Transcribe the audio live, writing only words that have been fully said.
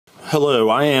Hello,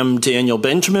 I am Daniel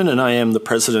Benjamin, and I am the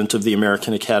president of the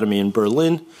American Academy in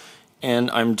Berlin, and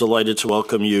I'm delighted to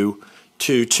welcome you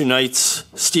to tonight's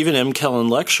Stephen M. Kellen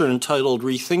lecture entitled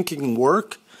Rethinking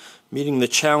Work, Meeting the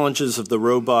Challenges of the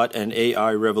Robot and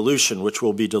AI Revolution, which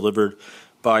will be delivered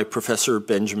by Professor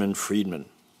Benjamin Friedman.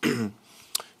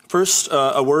 First,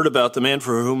 a word about the man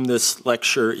for whom this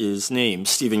lecture is named,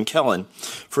 Stephen Kellen.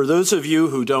 For those of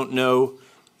you who don't know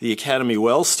the Academy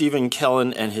well, Stephen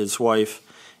Kellen and his wife,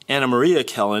 Anna Maria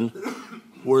Kellen,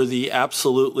 were the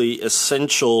absolutely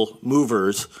essential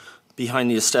movers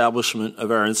behind the establishment of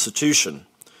our institution.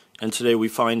 And today we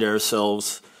find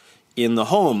ourselves in the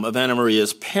home of Anna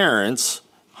Maria's parents,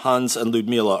 Hans and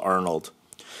Ludmila Arnold.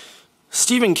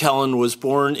 Stephen Kellen was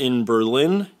born in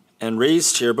Berlin and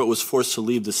raised here, but was forced to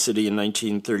leave the city in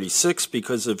 1936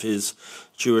 because of his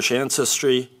Jewish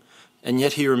ancestry, and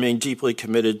yet he remained deeply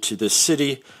committed to this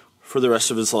city for the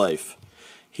rest of his life.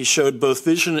 He showed both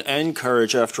vision and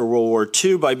courage after World War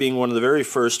II by being one of the very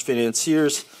first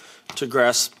financiers to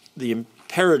grasp the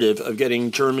imperative of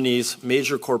getting Germany's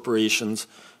major corporations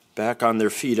back on their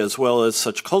feet, as well as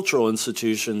such cultural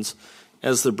institutions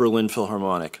as the Berlin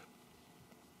Philharmonic.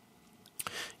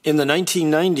 In the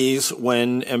 1990s,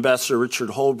 when Ambassador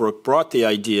Richard Holbrooke brought the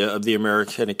idea of the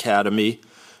American Academy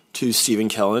to Stephen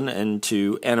Kellen and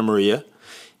to Anna Maria,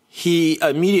 he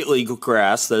immediately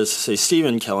grasped, that is to say,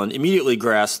 Stephen Kellen immediately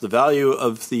grasped the value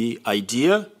of the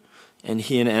idea, and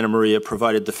he and Anna Maria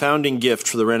provided the founding gift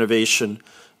for the renovation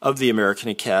of the American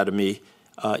Academy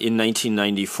in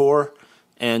 1994.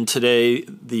 And today,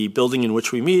 the building in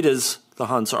which we meet is the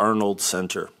Hans Arnold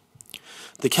Center.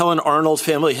 The Kellen-Arnold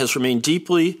family has remained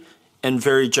deeply and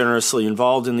very generously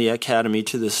involved in the Academy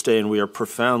to this day, and we are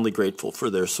profoundly grateful for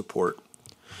their support.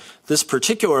 This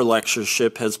particular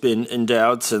lectureship has been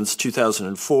endowed since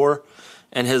 2004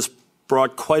 and has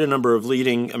brought quite a number of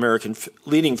leading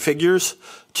figures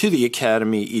to the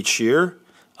Academy each year,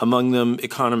 among them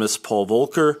economist Paul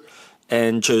Volcker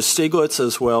and Joe Stiglitz,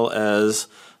 as well as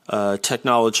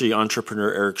technology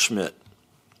entrepreneur Eric Schmidt.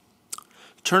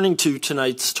 Turning to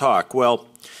tonight's talk, well,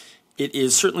 it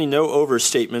is certainly no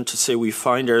overstatement to say we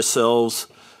find ourselves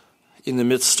in the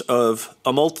midst of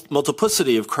a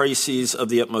multiplicity of crises of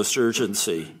the utmost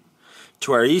urgency.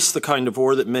 To our east, the kind of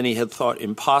war that many had thought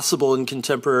impossible in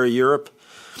contemporary Europe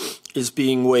is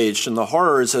being waged, and the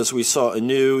horrors, as we saw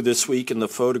anew this week in the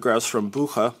photographs from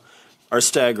Bucha, are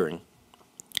staggering.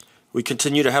 We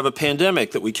continue to have a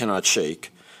pandemic that we cannot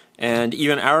shake, and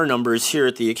even our numbers here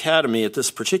at the Academy at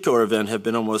this particular event have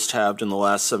been almost halved in the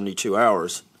last 72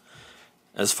 hours.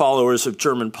 As followers of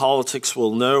German politics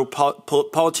will know,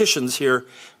 politicians here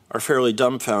are fairly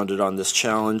dumbfounded on this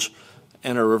challenge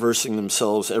and are reversing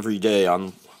themselves every day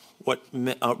on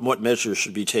what measures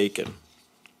should be taken.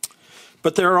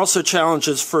 But there are also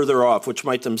challenges further off which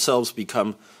might themselves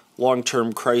become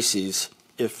long-term crises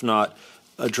if not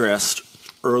addressed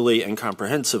early and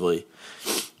comprehensively.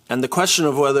 And the question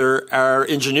of whether our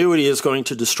ingenuity is going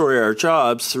to destroy our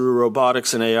jobs through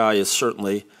robotics and AI is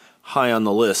certainly high on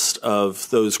the list of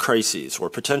those crises, or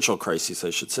potential crises, I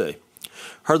should say.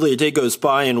 Hardly a day goes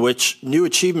by in which new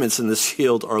achievements in this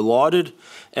field are lauded,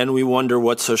 and we wonder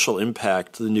what social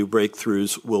impact the new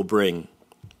breakthroughs will bring.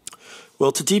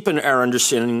 Well, to deepen our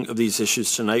understanding of these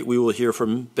issues tonight, we will hear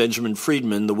from Benjamin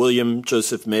Friedman, the William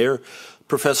Joseph Mayer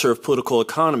Professor of Political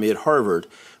Economy at Harvard,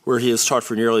 where he has taught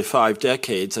for nearly 5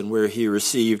 decades and where he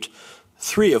received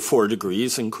 3 of 4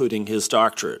 degrees, including his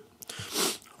doctorate.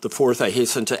 The 4th, I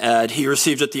hasten to add, he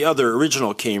received at the other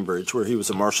original Cambridge, where he was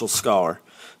a Marshall Scholar.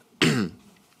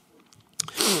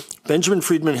 Benjamin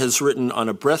Friedman has written on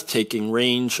a breathtaking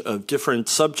range of different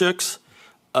subjects,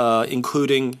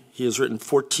 including he has written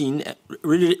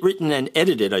and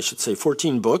edited,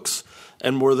 14 books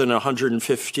and more than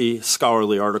 150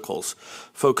 scholarly articles,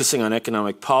 focusing on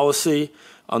economic policy,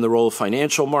 on the role of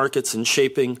financial markets in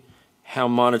shaping how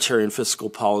monetary and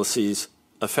fiscal policies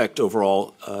affect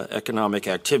overall economic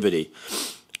activity.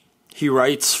 He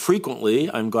writes frequently,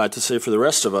 I'm glad to say for the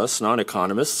rest of us,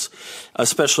 non-economists,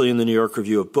 especially in the New York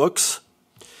Review of Books.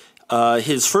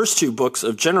 His first 2 books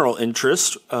of general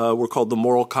interest were called The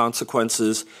Moral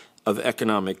Consequences of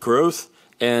Economic Growth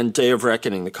and Day of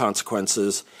Reckoning, The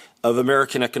Consequences of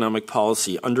American Economic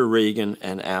Policy Under Reagan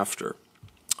and After.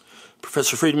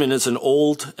 Professor Friedman is an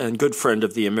old and good friend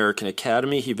of the American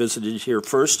Academy. He visited here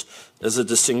first as a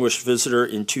distinguished visitor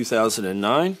in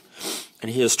 2009,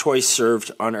 and he has twice served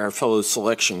on our Fellows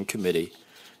Selection Committee.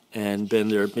 And Ben,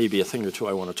 there may be a thing or two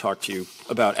I want to talk to you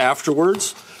about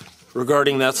afterwards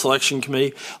regarding that selection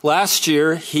committee. Last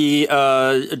year, he,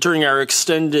 during our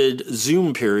extended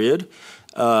Zoom period,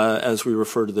 as we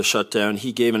refer to the shutdown.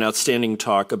 He gave an outstanding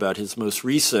talk about his most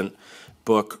recent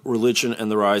book, Religion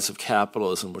and the Rise of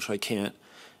Capitalism, which I can't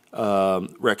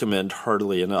recommend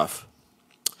heartily enough.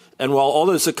 And while all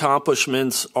those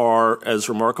accomplishments are as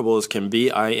remarkable as can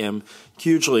be, I am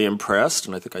hugely impressed,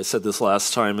 and I think I said this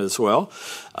last time as well,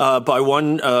 by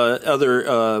one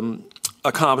other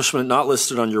accomplishment not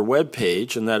listed on your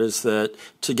webpage, and that is that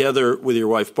together with your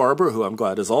wife Barbara, who I'm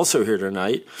glad is also here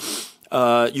tonight,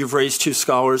 you've raised two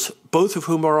scholars, both of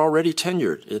whom are already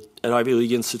tenured at Ivy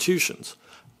League institutions.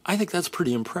 I think that's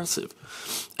pretty impressive,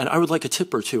 and I would like a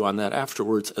tip or two on that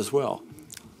afterwards as well.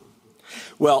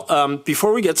 Well,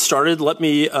 before we get started, let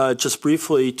me just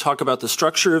briefly talk about the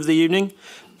structure of the evening.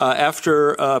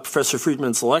 After Professor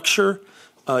Friedman's lecture,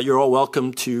 you're all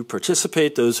welcome to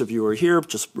participate. Those of you who are here,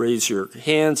 just raise your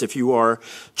hands. If you are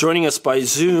joining us by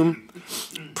Zoom,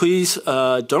 please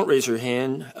don't raise your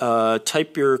hand.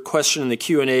 Type your question in the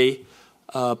Q&A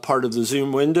part of the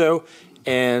Zoom window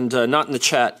and not in the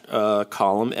chat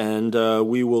column, and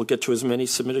we will get to as many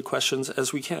submitted questions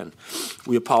as we can.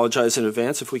 We apologize in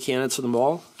advance if we can't answer them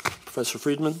all. Professor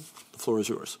Friedman, the floor is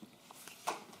yours.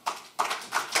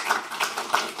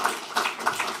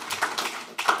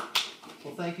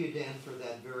 Well, thank you, Dan, for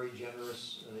that very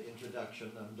generous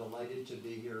introduction. I'm delighted to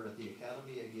be here at the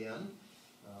Academy again.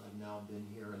 I've now been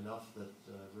here enough that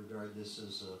regard this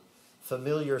as a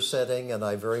familiar setting, and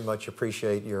I very much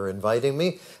appreciate your inviting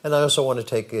me. And I also want to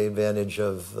take advantage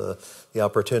of the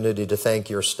opportunity to thank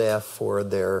your staff for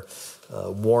their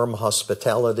warm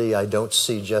hospitality. I don't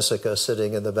see Jessica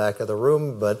sitting in the back of the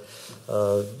room, but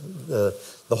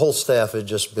the whole staff had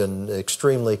just been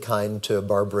extremely kind to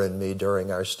Barbara and me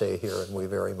during our stay here, and we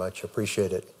very much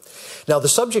appreciate it. Now, the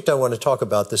subject I want to talk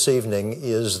about this evening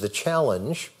is the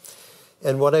challenge.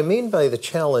 And what I mean by the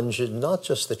challenge is not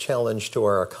just the challenge to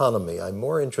our economy. I'm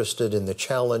more interested in the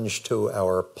challenge to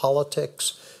our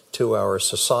politics, to our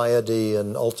society,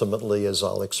 and ultimately, as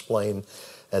I'll explain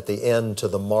at the end, to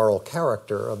the moral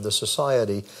character of the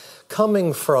society,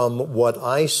 coming from what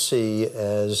I see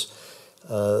as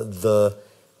the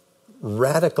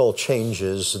radical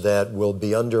changes that will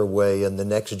be underway in the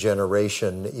next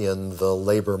generation in the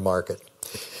labor market.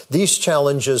 These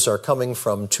challenges are coming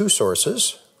from two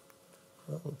sources.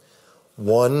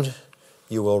 One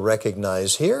you will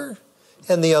recognize here,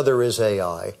 and the other is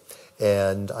AI.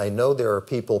 And I know there are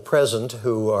people present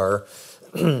who are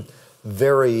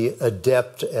very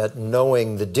adept at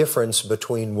knowing the difference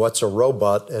between what's a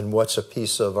robot and what's a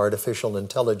piece of artificial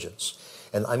intelligence.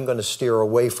 And I'm going to steer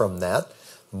away from that.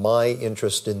 My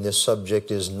interest in this subject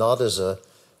is not as a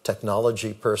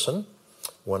technology person.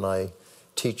 When I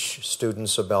teach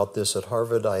students about this at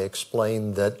Harvard, I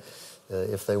explain that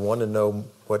if they want to know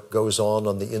what goes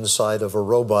on the inside of a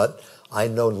robot, I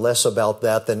know less about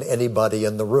that than anybody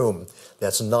in the room.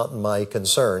 That's not my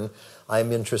concern.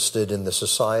 I'm interested in the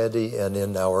society and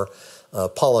in our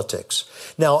politics.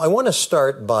 Now, I want to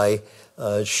start by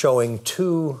showing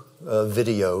two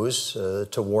videos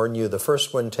to warn you. The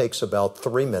first one takes about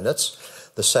 3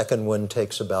 minutes. The second one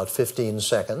takes about 15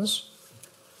 seconds.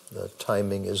 The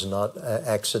timing is not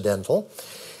accidental.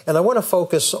 And I want to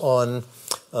focus on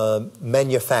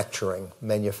manufacturing.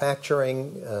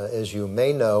 Manufacturing, as you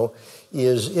may know,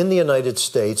 is in the United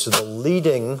States the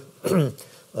leading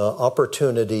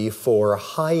opportunity for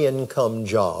high-income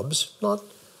jobs, not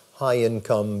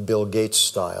high-income Bill Gates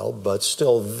style, but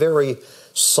still very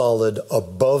solid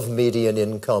above-median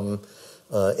income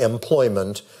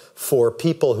employment for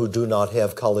people who do not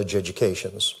have college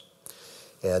educations.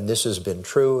 And this has been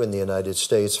true in the United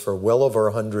States for well over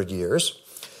 100 years.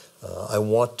 I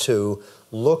want to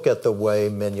look at the way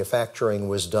manufacturing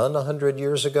was done 100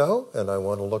 years ago, and I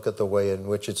want to look at the way in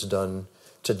which it's done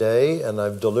today, and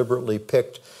I've deliberately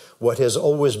picked what has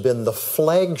always been the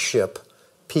flagship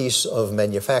piece of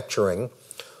manufacturing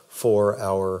for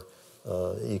our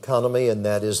economy, and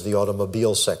that is the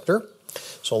automobile sector.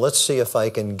 So let's see if I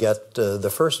can get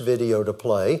the first video to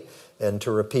play, and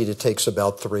to repeat, it takes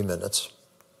about 3 minutes.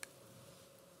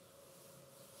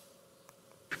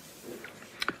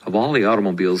 Of all the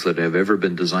automobiles that have ever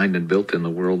been designed and built in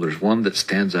the world, there's one that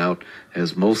stands out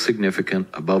as most significant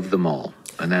above them all,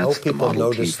 and that's the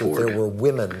Model T Ford. That there were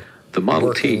women. The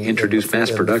Model T introduced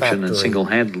mass production and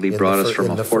single-handedly brought us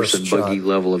from a horse and buggy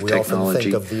level of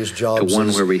technology to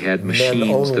one where we had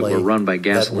machines that were run by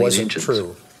gasoline engines.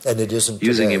 And it isn't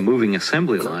Using a moving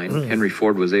assembly line, Henry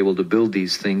Ford was able to build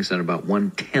these things in about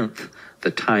 1/10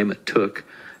 the time it took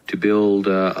to build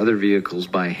other vehicles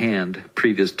by hand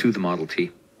previous to the Model T.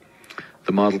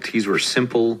 The Model Ts were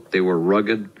simple, they were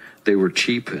rugged, they were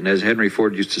cheap, and as Henry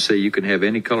Ford used to say, you can have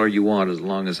any color you want as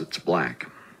long as it's black.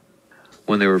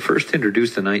 When they were first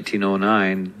introduced in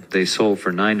 1909, they sold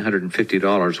for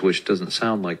 $950, which doesn't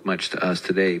sound like much to us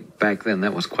today. Back then,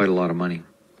 that was quite a lot of money.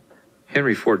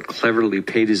 Henry Ford cleverly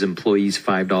paid his employees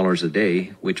 $5 a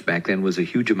day, which back then was a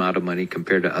huge amount of money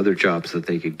compared to other jobs that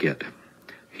they could get.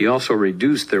 He also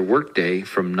reduced their workday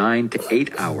from 9 to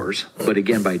 8 hours, but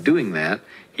again, by doing that,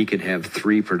 he could have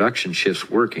 3 production shifts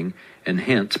working and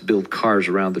hence build cars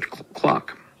around the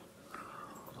clock.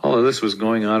 All of this was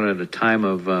going on at a time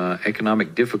of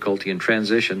economic difficulty and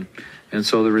transition, and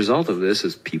so the result of this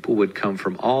is people would come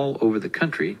from all over the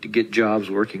country to get jobs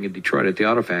working in Detroit at the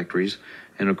auto factories,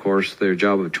 and of course their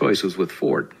job of choice was with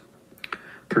Ford.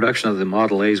 Production of the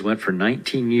Model A's went for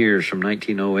 19 years, from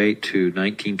 1908 to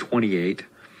 1928,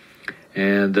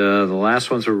 and the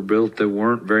last ones that were built that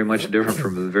weren't very much different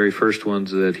from the very first ones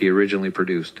that he originally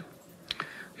produced.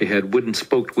 They had wooden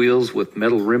spoked wheels with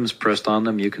metal rims pressed on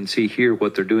them. You can see here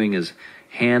what they're doing is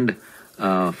hand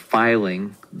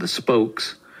filing the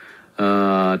spokes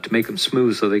to make them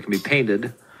smooth so they can be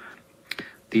painted.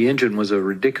 The engine was a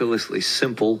ridiculously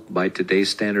simple, by today's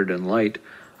standard and light,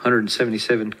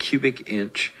 177 cubic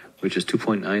inch, which is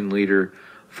 2.9 liter,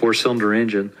 4-cylinder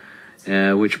engine,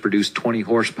 which produced 20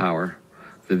 horsepower.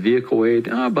 The vehicle weighed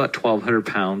about 1,200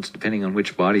 pounds, depending on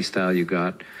which body style you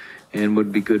got, and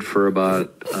would be good for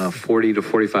about 40 to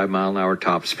 45 mile an hour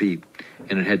top speed.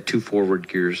 And it had 2 forward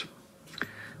gears.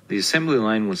 The assembly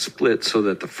line was split so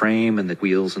that the frame and the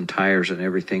wheels and tires and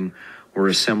everything were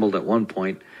assembled at one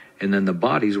point, and then the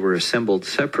bodies were assembled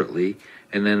separately,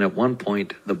 and then at one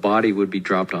point the body would be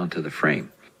dropped onto the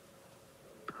frame.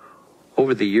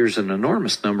 Over the years, an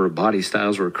enormous number of body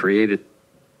styles were created.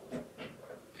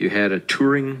 You had a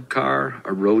touring car,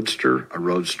 a roadster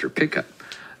pickup,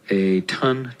 a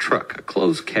ton truck, a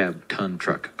closed cab ton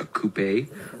truck, a coupe,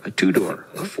 a 2-door,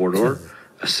 a 4-door,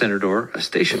 a center door, a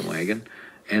station wagon,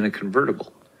 and a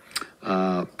convertible.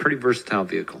 Pretty versatile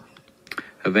vehicle.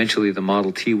 Eventually, the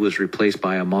Model T was replaced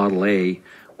by a Model A,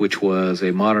 which was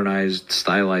a modernized,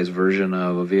 stylized version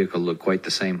of a vehicle that looked quite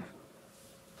the same.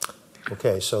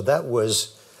 Okay, so that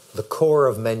was the core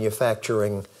of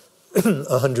manufacturing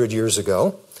 100 years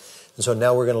ago. And so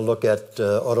now we're going to look at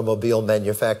automobile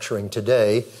manufacturing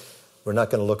today. We're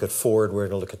not going to look at Ford, we're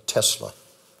going to look at Tesla.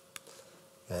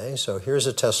 Okay, so here's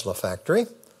a Tesla factory.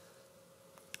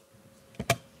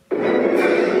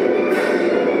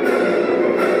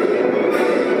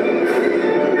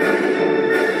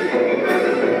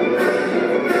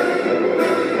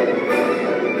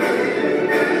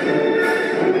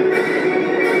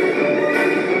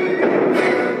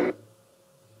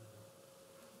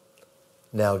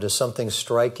 Now, does something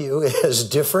strike you as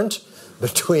different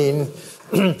between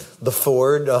the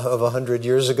Ford of 100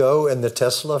 years ago and the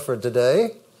Tesla for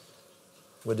today?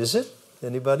 What is it?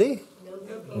 Anybody?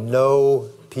 No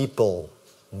people.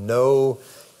 No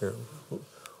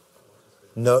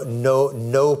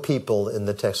people in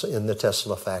the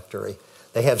Tesla factory.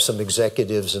 They have some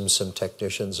executives and some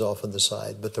technicians off on the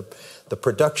side, but the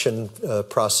production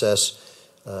process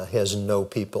has no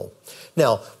people.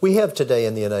 Now, we have today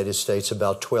in the United States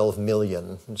about 12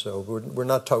 million, so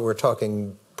we're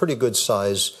talking pretty good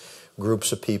size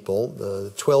groups of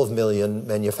people, 12 million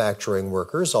manufacturing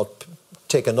workers. I'll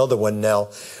take another one now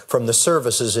from the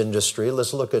services industry.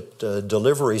 Let's look at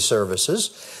delivery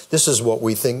services. This is what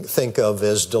we think of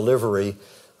as delivery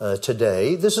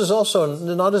today. This is also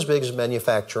not as big as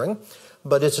manufacturing,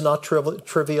 but it's not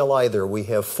trivial either. We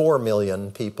have 4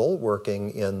 million people working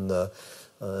in the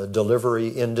delivery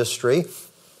industry.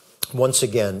 Once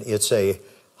again, it's a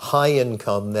high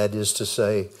income, that is to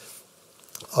say,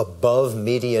 above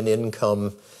median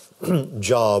income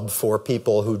job for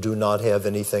people who do not have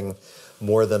anything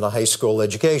more than a high school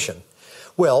education.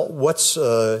 Well, what's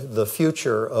the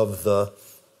future of the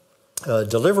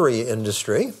delivery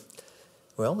industry?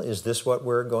 Well, is this what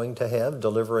we're going to have,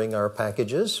 delivering our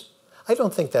packages? I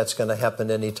don't think that's going to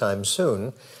happen anytime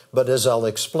soon, but as I'll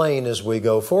explain as we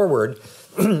go forward,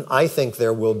 I think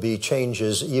there will be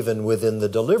changes even within the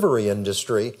delivery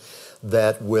industry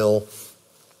that will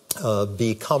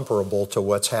be comparable to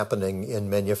what's happening in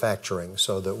manufacturing.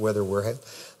 So that whether we're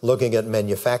looking at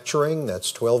manufacturing,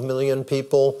 that's 12 million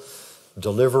people,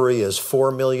 delivery is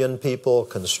 4 million people,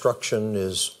 construction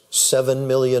is 7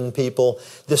 million people,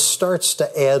 this starts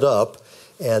to add up,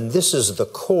 and this is the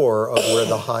core of where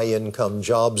the high-income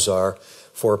jobs are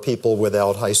for people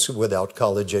without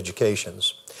college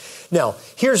educations. Now,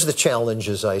 here's the challenge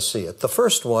as I see it. The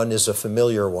first one is a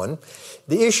familiar one.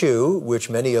 The issue, which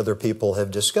many other people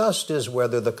have discussed, is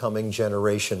whether the coming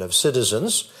generation of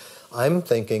citizens, I'm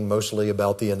thinking mostly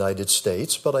about the United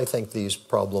States, but I think these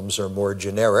problems are more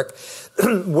generic,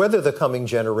 whether the coming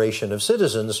generation of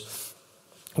citizens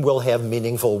will have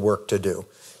meaningful work to do?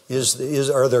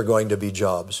 Are there going to be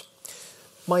jobs?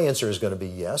 My answer is going to be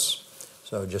yes.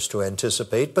 So just to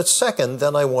anticipate. But second,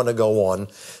 then I want to go on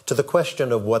to the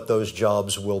question of what those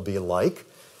jobs will be like.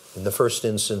 In the first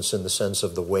instance, in the sense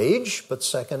of the wage, but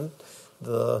second,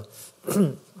 the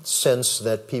sense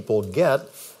that people get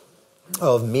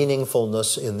of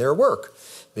meaningfulness in their work,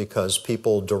 because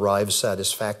people derive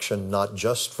satisfaction not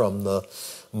just from the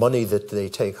money that they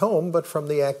take home, but from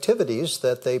the activities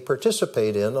that they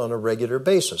participate in on a regular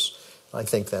basis. I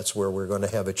think that's where we're going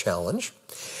to have a challenge.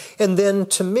 And then,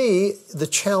 to me, the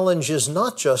challenge is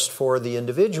not just for the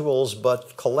individuals,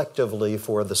 but collectively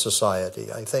for the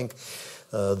society. I think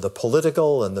the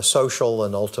political and the social,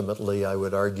 and ultimately, I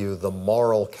would argue, the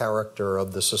moral character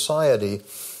of the society,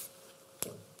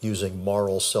 using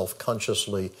moral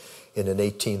self-consciously in an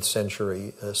 18th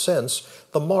century sense,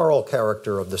 the moral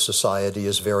character of the society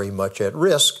is very much at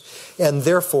risk, and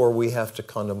therefore we have to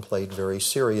contemplate very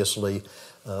seriously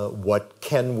what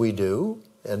can we do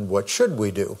and what should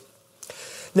we do.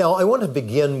 Now, I want to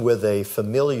begin with a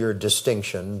familiar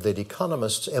distinction that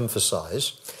economists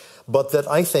emphasize, but that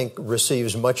I think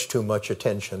receives much too much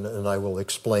attention, and I will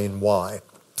explain why.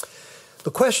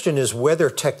 The question is whether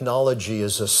technology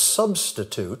is a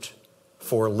substitute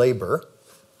for labor,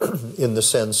 in the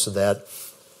sense that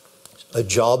a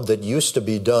job that used to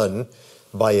be done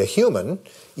by a human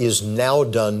is now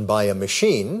done by a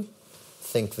machine,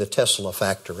 think the Tesla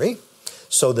factory,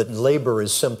 so that labor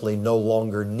is simply no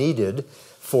longer needed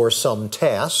for some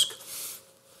task.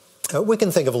 We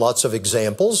can think of lots of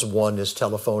examples. One is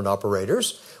telephone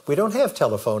operators. We don't have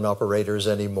telephone operators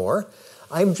anymore.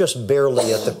 I'm just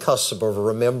barely at the cusp of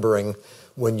remembering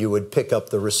when you would pick up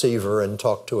the receiver and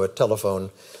talk to a telephone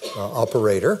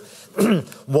operator.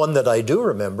 One that I do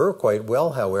remember quite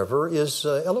well, however, is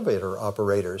elevator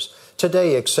operators.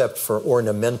 Today, except for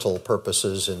ornamental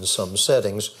purposes in some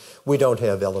settings, we don't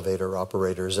have elevator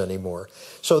operators anymore.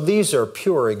 So these are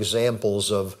pure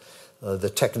examples of the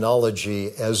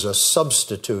technology as a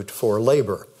substitute for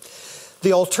labor.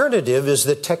 The alternative is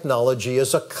that technology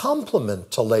is a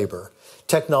complement to labor.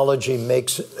 Technology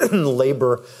makes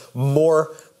labor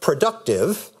more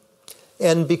productive,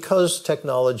 and because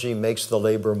technology makes the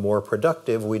labor more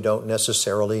productive, we don't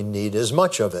necessarily need as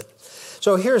much of it.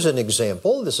 So here's an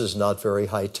example. This is not very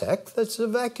high-tech. That's a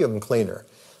vacuum cleaner.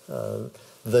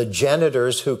 The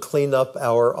janitors who clean up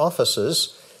our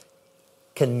offices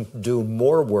can do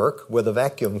more work with a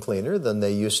vacuum cleaner than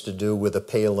they used to do with a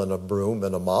pail and a broom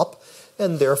and a mop,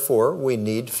 and therefore we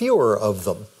need fewer of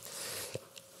them.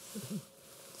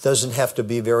 Doesn't have to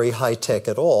be very high-tech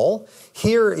at all.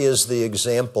 Here is the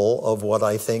example of what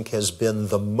I think has been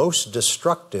the most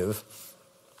destructive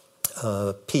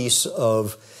piece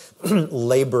of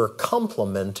labor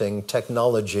complementing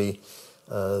technology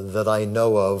that I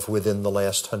know of within the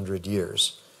last 100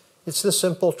 years. It's the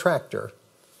simple tractor.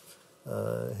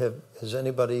 Has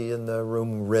anybody in the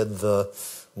room read the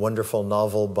wonderful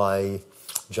novel by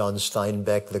John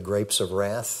Steinbeck, The Grapes of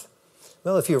Wrath?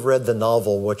 Well, if you've read the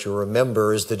novel, what you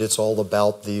remember is that it's all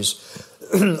about these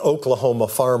Oklahoma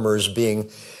farmers being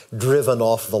driven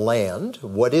off the land.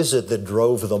 What is it that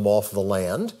drove them off the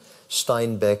land?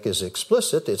 Steinbeck is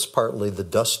explicit. It's partly the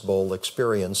Dust Bowl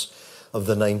experience of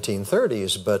the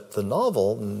 1930s, but the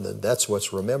novel, that's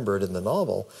what's remembered in the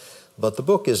novel, but the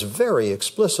book is very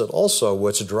explicit also.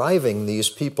 What's driving these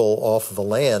people off the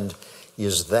land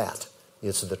is that.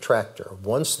 It's the tractor.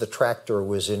 Once the tractor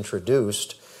was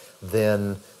introduced,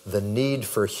 then the need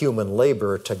for human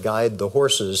labor to guide the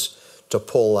horses to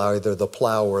pull either the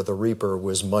plow or the reaper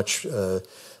was much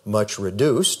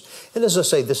reduced. And as I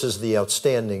say, this is the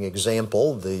outstanding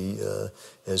example,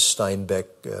 as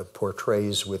Steinbeck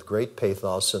portrays with great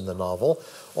pathos in the novel.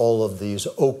 All of these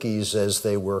Okies, as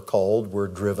they were called, were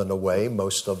driven away.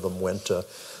 Most of them went to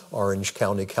Orange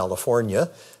County,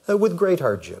 California, with great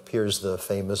hardship. Here's the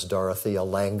famous Dorothea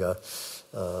Lange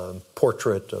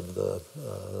portrait of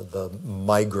the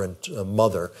migrant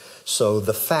mother. So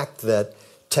the fact that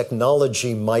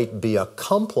technology might be a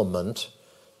complement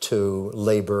to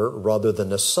labor rather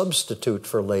than a substitute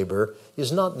for labor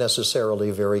is not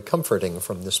necessarily very comforting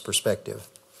from this perspective.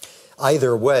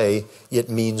 Either way, it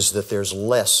means that there's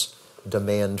less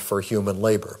demand for human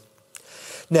labor.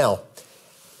 Now,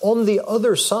 on the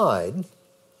other side,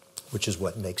 which is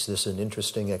what makes this an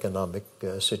interesting economic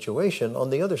situation, on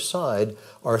the other side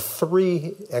are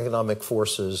three economic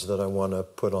forces that I want to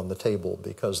put on the table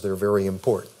because they're very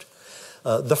important.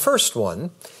 The first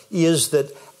one is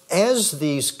that as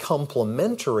these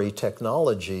complementary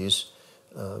technologies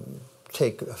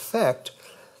take effect,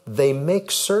 they make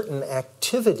certain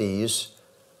activities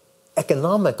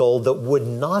economical that would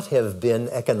not have been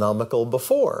economical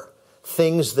before.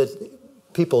 Things that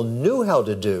people knew how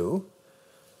to do,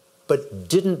 but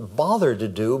didn't bother to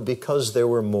do because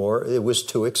it was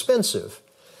too expensive.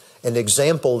 An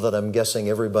example that I'm guessing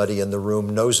everybody in the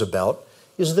room knows about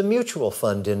is the mutual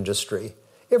fund industry.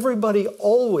 Everybody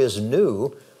always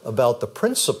knew about the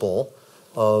principle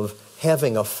of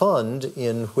having a fund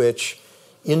in which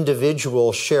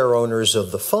individual share owners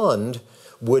of the fund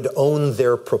would own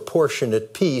their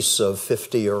proportionate piece of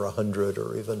 50 or 100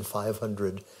 or even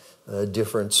 500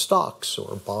 different stocks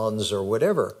or bonds or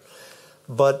whatever.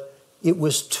 But it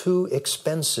was too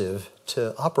expensive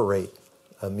to operate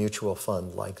a mutual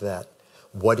fund like that.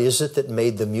 What is it that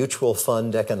made the mutual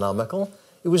fund economical?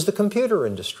 It was the computer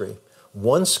industry.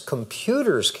 Once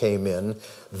computers came in,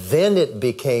 then it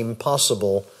became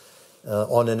possible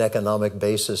on an economic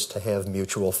basis to have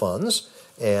mutual funds.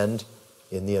 And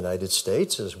in the United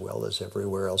States, as well as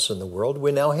everywhere else in the world,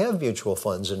 we now have mutual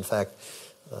funds. In fact,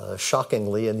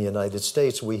 shockingly, in the United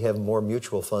States, we have more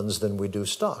mutual funds than we do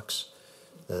stocks.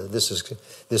 This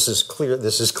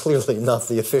is clearly not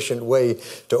the efficient way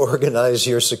to organize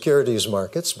your securities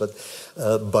markets,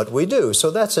 but we do.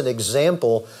 So that's an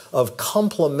example of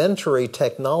complementary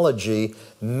technology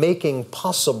making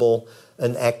possible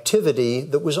an activity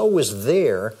that was always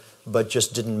there, but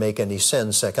just didn't make any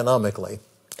sense economically.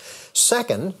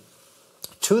 Second,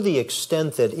 to the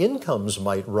extent that incomes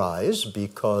might rise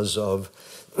because of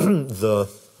the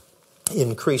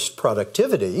increased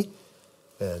productivity,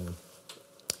 and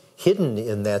hidden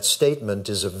in that statement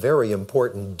is a very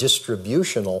important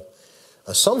distributional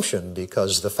assumption,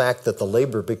 because the fact that the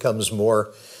labor becomes more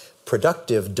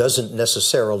productive doesn't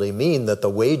necessarily mean that the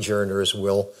wage earners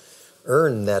will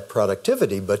earn that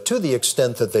productivity. But to the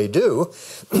extent that they do,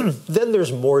 then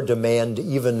there's more demand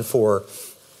even for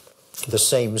the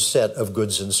same set of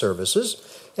goods and services,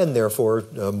 and therefore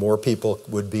more people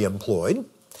would be employed.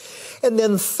 And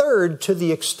then third, to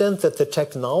the extent that the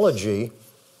technology,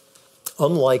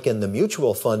 unlike in the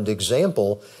mutual fund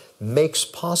example, makes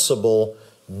possible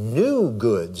new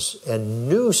goods and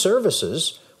new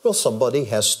services, well, somebody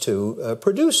has to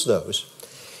produce those.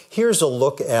 Here's a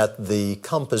look at the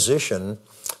composition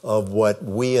of what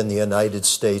we in the United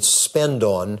States spend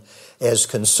on as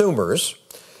consumers,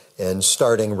 and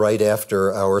starting right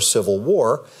after our Civil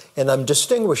War. And I'm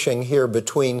distinguishing here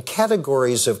between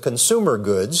categories of consumer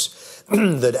goods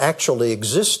that actually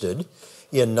existed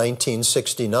in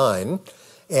 1969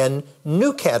 and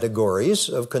new categories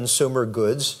of consumer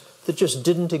goods that just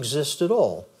didn't exist at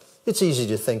all. It's easy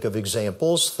to think of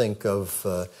examples. Think of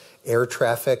air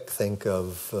traffic, think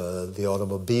of the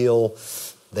automobile.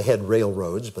 They had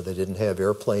railroads, but they didn't have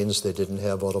airplanes, they didn't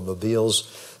have automobiles.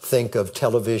 Think of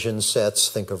television sets,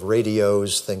 think of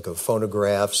radios, think of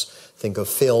phonographs, think of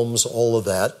films, all of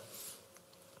that.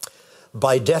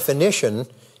 By definition,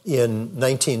 in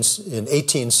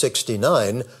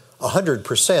 1869,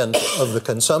 100% of the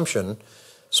consumption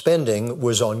spending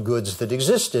was on goods that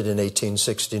existed in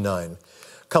 1869.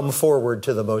 Come forward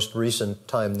to the most recent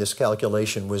time this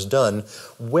calculation was done,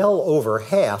 well over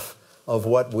half of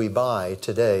what we buy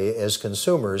today as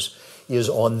consumers is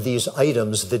on these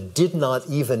items that did not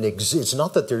even exist. It's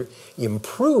not that they're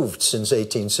improved since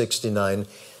 1869.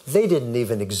 They didn't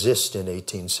even exist in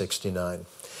 1869.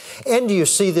 And you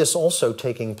see this also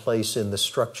taking place in the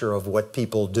structure of what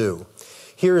people do.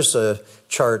 Here's a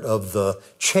chart of the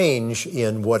change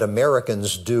in what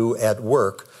Americans do at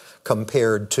work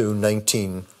compared to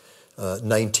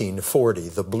 1940.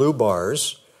 The blue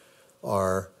bars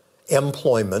are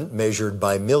employment measured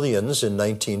by millions in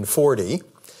 1940.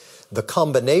 The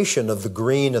combination of the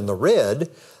green and the red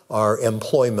are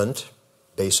employment,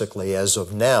 basically as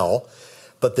of now.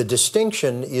 But the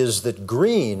distinction is that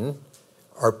green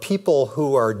are people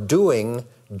who are doing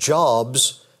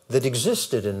jobs that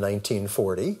existed in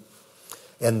 1940,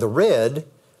 and the red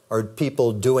are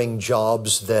people doing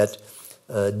jobs that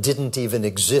didn't even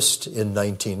exist in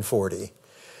 1940.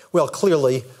 Well,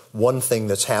 clearly, one thing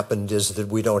that's happened is that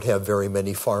we don't have very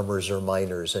many farmers or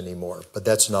miners anymore, but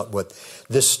that's not what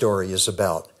this story is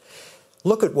about.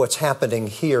 Look at what's happening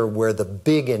here where the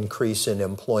big increase in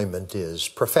employment is.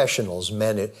 Professionals,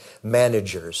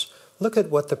 managers. Look at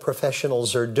what the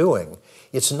professionals are doing.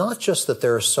 It's not just that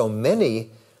there are so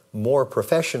many more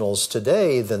professionals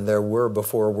today than there were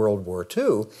before World War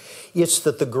II. It's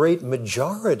that the great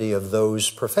majority of those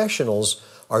professionals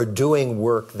are doing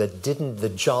work that the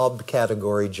job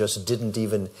category just didn't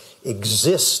even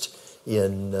exist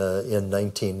in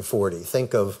 1940.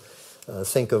 Think of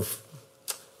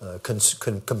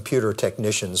computer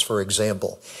technicians, for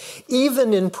example.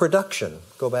 Even in production,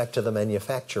 go back to the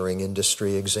manufacturing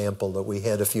industry example that we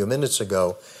had a few minutes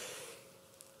ago,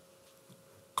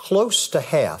 close to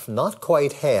half, not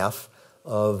quite half,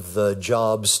 of the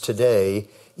jobs today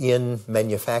in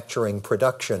manufacturing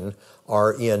production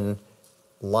are in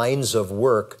lines of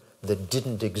work that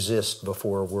didn't exist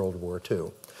before World War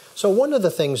II. So one of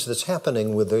the things that's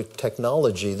happening with the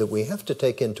technology that we have to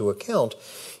take into account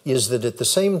is that at the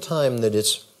same time that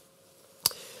it's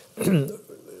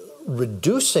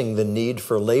reducing the need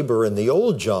for labor in the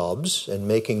old jobs and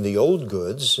making the old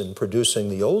goods and producing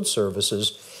the old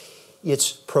services,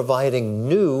 it's providing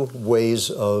new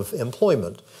ways of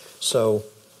employment. So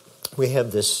we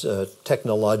have this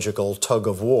technological tug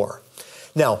of war.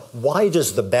 Now, why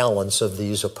does the balance of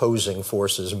these opposing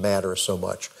forces matter so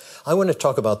much? I want to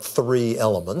talk about three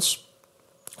elements.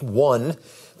 One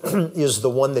is the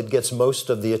one that gets most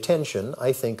of the attention,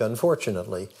 I think,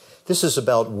 unfortunately. This is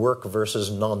about work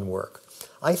versus non-work.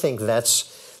 I think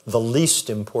that's the least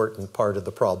important part of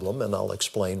the problem, and I'll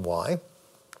explain why.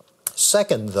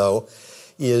 Second, though,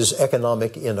 is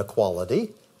economic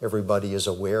inequality. Everybody is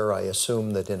aware, I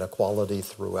assume, that inequality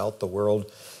throughout the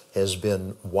world has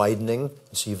been widening.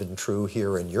 It's even true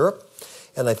here in Europe.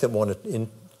 And I want to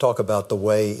talk about the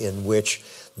way in which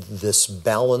this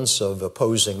balance of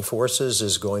opposing forces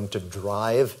is going to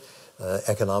drive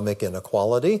economic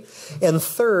inequality. And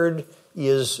third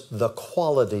is the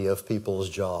quality of people's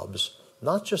jobs,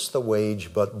 not just the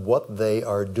wage, but what they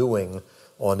are doing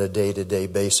on a day-to-day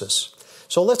basis.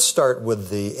 So let's start with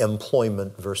the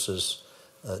employment versus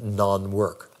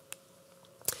non-work.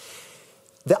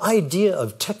 The idea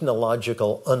of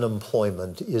technological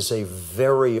unemployment is a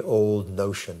very old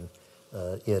notion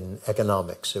in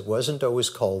economics. It wasn't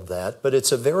always called that, but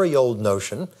it's a very old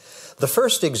notion. The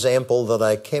first example that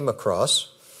I came across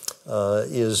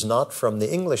is not from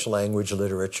the English language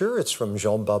literature. It's from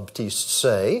Jean-Baptiste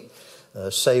Say.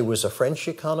 Say was a French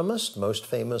economist, most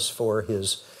famous for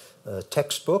his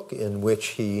textbook in which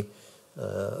he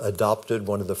adopted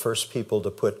one of the first people to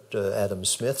put Adam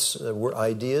Smith's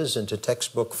ideas into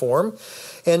textbook form.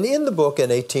 And in the book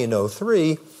in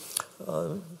 1803,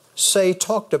 Say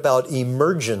talked about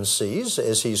emergencies,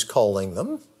 as he's calling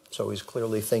them. So he's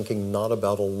clearly thinking not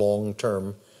about a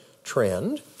long-term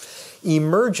trend.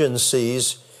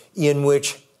 Emergencies in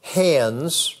which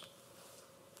hands,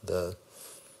 the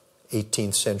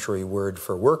 18th century word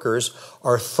for workers,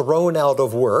 are thrown out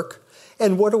of work.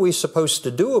 And what are we supposed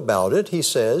to do about it? He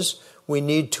says, we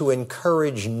need to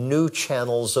encourage new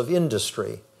channels of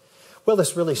industry. Well,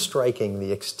 it's really striking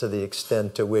to the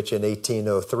extent to which in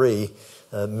 1803,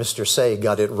 Mr. Say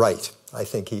got it right. I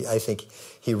think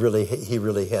he really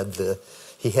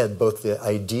had both the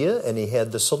idea and he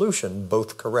had the solution,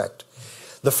 both correct.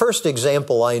 The first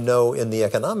example I know in the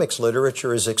economics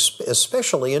literature is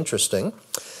especially interesting.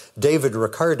 David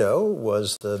Ricardo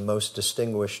was the most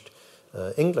distinguished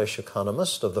English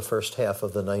economist of the first half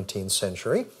of the 19th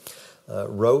century,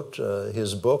 wrote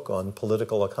his book on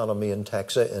political economy and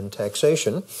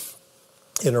taxation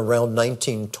in around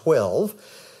 1912.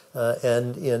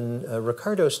 And in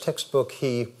Ricardo's textbook,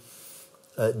 he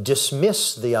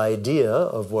dismissed the idea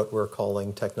of what we're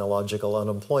calling technological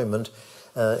unemployment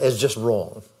as just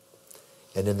wrong.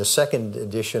 And in the second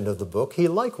edition of the book, he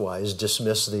likewise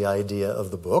dismissed the idea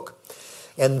of the book.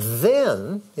 And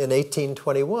then, in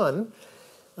 1821,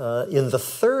 in the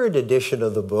third edition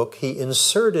of the book, he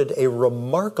inserted a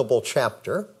remarkable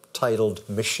chapter titled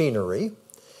Machinery,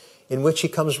 in which he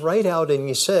comes right out and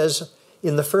he says,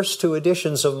 in the first two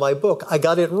editions of my book, I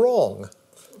got it wrong.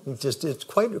 It's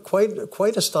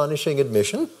quite astonishing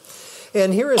admission.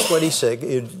 And here is what he said,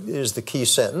 is the key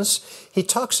sentence. He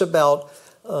talks about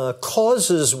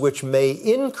causes which may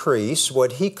increase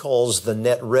what he calls the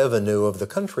net revenue of the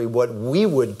country, what we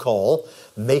would call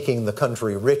making the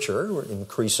country richer, or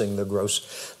increasing the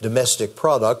gross domestic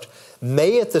product,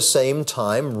 may at the same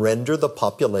time render the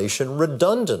population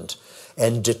redundant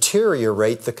and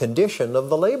deteriorate the condition of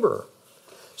the laborer.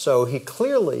 So he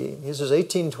clearly, this is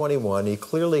 1821, he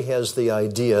clearly has the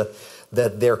idea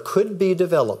that there could be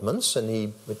developments, and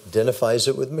he identifies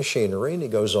it with machinery, and he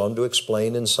goes on to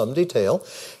explain in some detail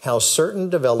how certain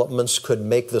developments could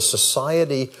make the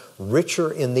society richer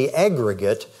in the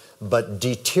aggregate, but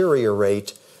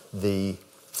deteriorate the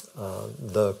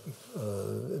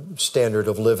standard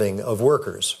of living of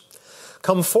workers.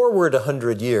 Come forward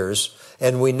 100 years,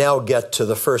 and we now get to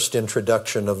the first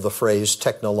introduction of the phrase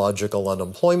technological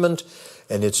unemployment,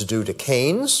 and it's due to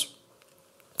Keynes.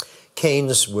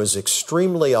 Keynes was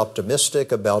extremely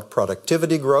optimistic about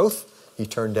productivity growth. He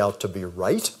turned out to be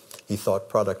right. He thought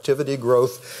productivity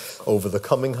growth over the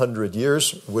coming 100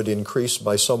 years would increase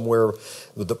by somewhere,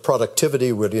 the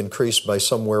productivity would increase by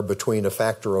somewhere between a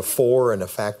factor of 4 and a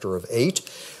factor of 8.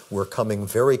 We're coming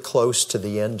very close to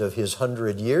the end of his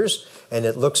 100 years, and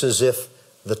it looks as if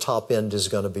the top end is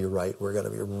going to be right. We're going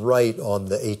to be right on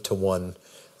the 8-to-1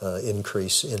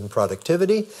 increase in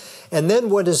productivity. And then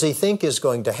what does he think is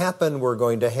going to happen? We're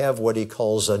going to have what he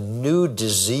calls a new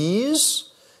disease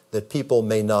that people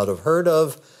may not have heard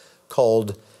of,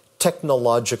 called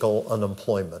technological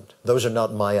unemployment. Those are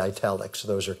not my italics.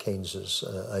 Those are Keynes's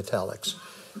italics.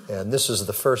 And this is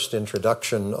the first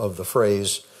introduction of the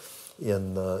phrase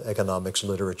in economics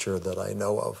literature that I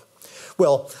know of.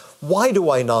 Well, why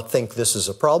do I not think this is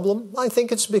a problem? I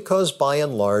think it's because, by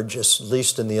and large, at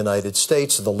least in the United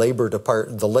States, the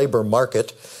labor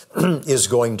market is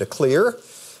going to clear.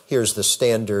 Here's the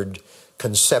standard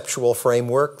conceptual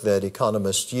framework that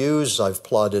economists use. I've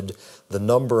plotted the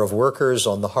number of workers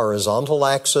on the horizontal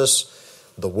axis,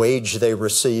 the wage they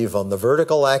receive on the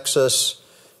vertical axis,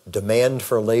 demand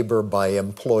for labor by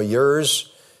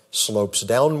employers slopes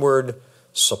downward,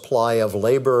 supply of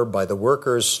labor by the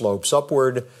workers slopes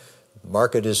upward.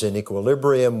 Market is in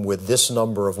equilibrium with this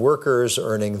number of workers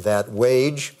earning that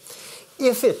wage.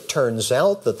 If it turns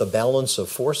out that the balance of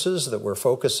forces that we're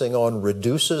focusing on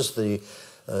reduces the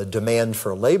demand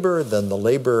for labor, then the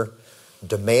labor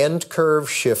demand curve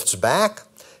shifts back.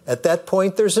 At that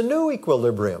point, there's a new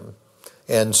equilibrium.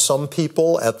 And some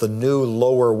people at the new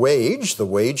lower wage, the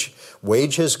wage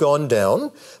has gone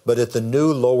down, but at the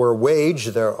new lower wage,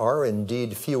 there are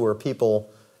indeed fewer people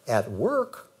at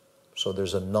work. So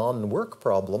there's a non-work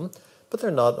problem, but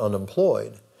they're not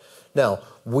unemployed. Now,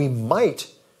 we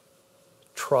might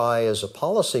try as a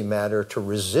policy matter to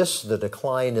resist the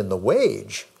decline in the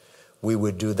wage. We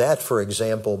would do that, for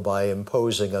example, by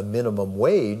imposing a minimum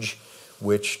wage,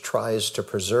 which tries to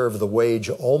preserve the wage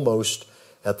almost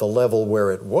at the level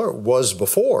where it was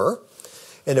before.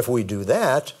 And if we do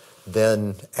that,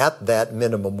 then at that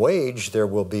minimum wage, there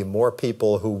will be more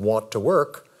people who want to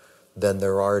work than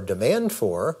there are demand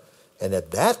for. And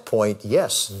at that point,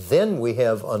 yes, then we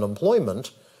have unemployment,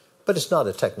 but it's not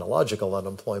a technological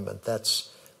unemployment. That's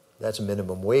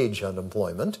minimum wage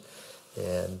unemployment.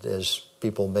 And as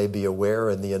people may be aware,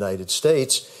 in the United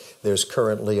States, there's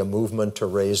currently a movement to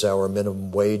raise our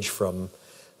minimum wage from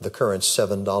the current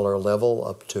 $7 level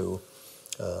up to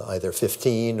either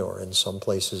 $15 or in some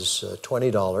places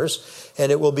 $20.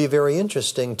 And it will be very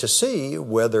interesting to see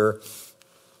whether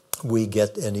we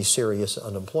get any serious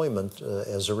unemployment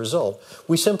as a result.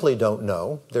 We simply don't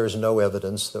know. There's no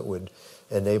evidence that would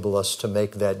enable us to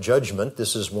make that judgment.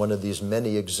 This is one of these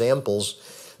many examples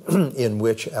in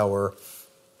which our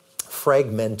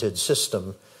fragmented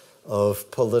system of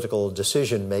political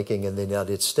decision-making in the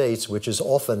United States, which is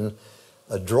often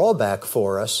a drawback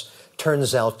for us,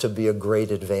 turns out to be a great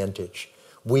advantage.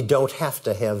 We don't have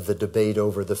to have the debate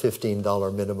over the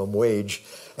 $15 minimum wage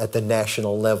at the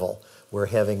national level. We're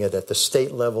having it at the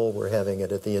state level. We're having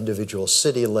it at the individual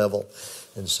city level.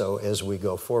 And so as we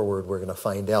go forward, we're going to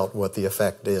find out what the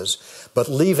effect is. But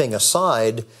leaving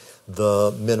aside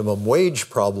the minimum wage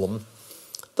problem,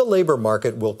 the labor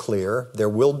market will clear. There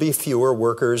will be fewer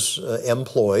workers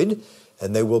employed,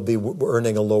 and they will be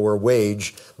earning a lower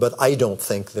wage, but I don't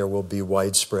think there will be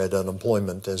widespread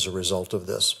unemployment as a result of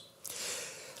this.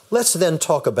 Let's then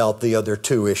talk about the other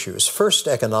two issues. First,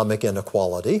 economic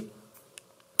inequality.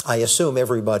 I assume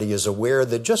everybody is aware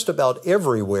that just about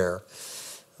everywhere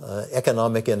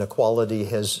economic inequality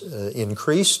has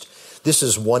increased. This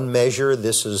is one measure.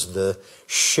 This is the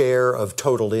share of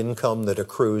total income that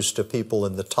accrues to people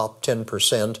in the top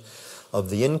 10% of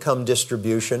the income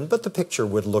distribution, but the picture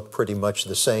would look pretty much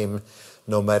the same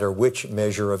no matter which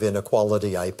measure of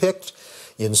inequality I picked.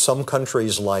 In some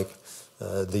countries like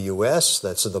the US,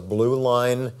 that's the blue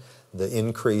line, the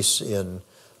increase in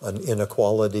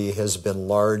inequality has been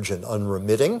large and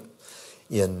unremitting.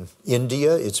 In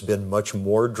India, it's been much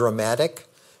more dramatic.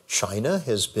 China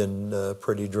has been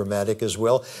pretty dramatic as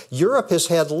well. Europe has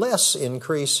had less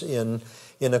increase in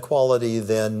inequality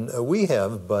than we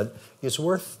have, but it's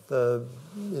worth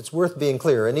being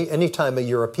clear. Anytime a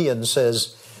European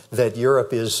says that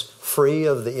Europe is free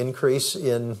of the increase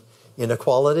in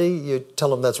inequality, you tell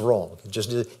them that's wrong.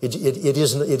 It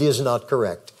is not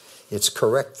correct. It's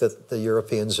correct that the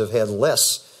Europeans have had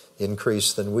less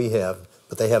increase than we have,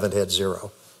 but they haven't had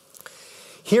zero.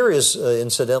 Here is,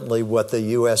 incidentally, what the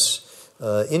U.S.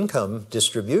 Income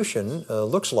distribution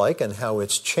looks like and how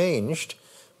it's changed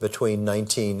between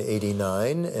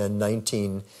 1989 and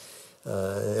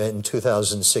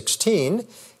 2016.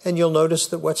 And you'll notice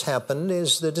that what's happened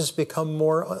is that it's become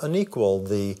more unequal.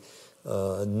 The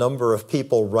Number of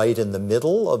people right in the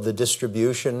middle of the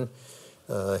distribution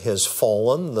has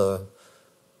fallen. The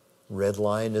red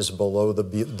line is below the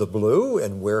blue,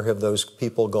 and where have those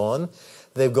people gone?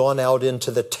 They've gone out into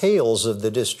the tails of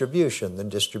the distribution. The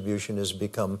distribution has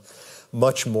become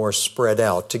much more spread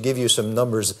out. To give you some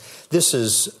numbers, this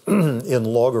is in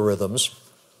logarithms,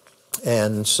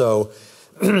 and so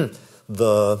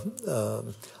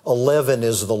the 11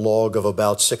 is the log of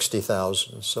about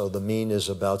 60,000, so the mean is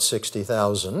about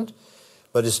 60,000,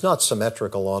 but it's not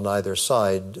symmetrical on either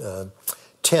side.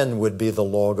 10 would be the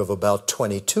log of about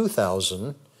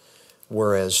 22,000,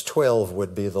 whereas 12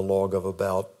 would be the log of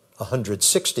about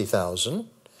 160,000.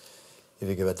 If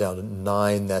you give it down to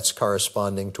 9, that's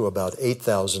corresponding to about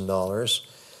 $8,000.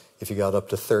 If you got up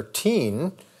to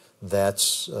 13,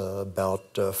 that's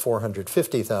about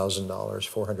 $450,000.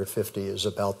 450 is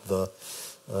about the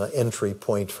entry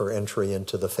point for entry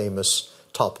into the famous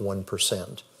top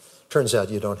 1%. Turns out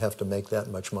you don't have to make that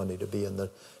much money to be in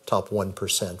the top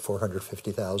 1%,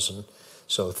 450,000.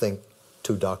 So think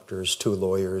 2 doctors, 2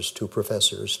 lawyers, 2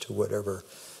 professors, 2 whatever.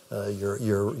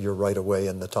 You're right away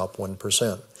in the top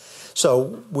 1%.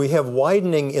 So we have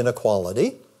widening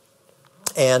inequality,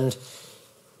 and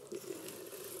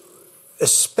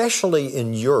especially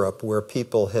in Europe, where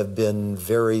people have been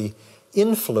very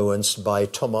influenced by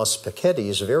Thomas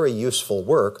Piketty's very useful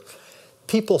work,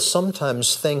 people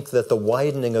sometimes think that the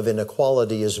widening of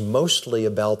inequality is mostly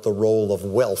about the role of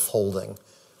wealth holding,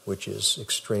 which is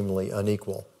extremely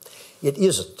unequal. It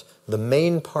isn't. The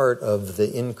main part of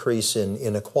the increase in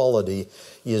inequality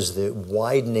is the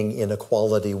widening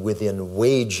inequality within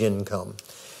wage income.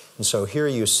 And so here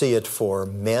you see it for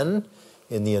men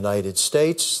in the United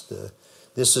States.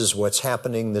 This is what's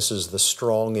happening. This is the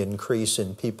strong increase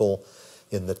in people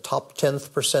in the top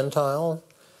 10th percentile.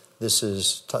 This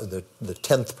is the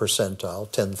 10th percentile,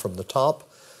 10 from the top.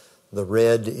 The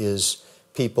red is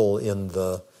people in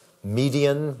the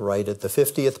median, right at the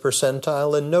 50th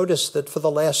percentile. And notice that for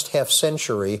the last half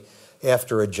century,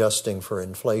 after adjusting for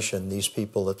inflation, these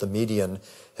people at the median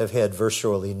have had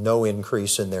virtually no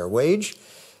increase in their wage.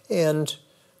 And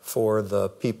for the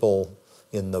people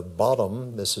in the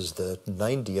bottom, this is the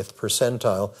 90th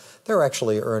percentile, they're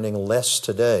actually earning less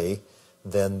today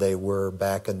than they were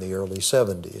back in the early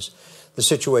 70s. The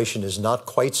situation is not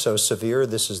quite so severe.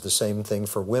 This is the same thing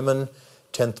for women,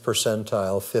 10th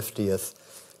percentile, 50th,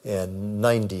 and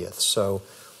 90th. So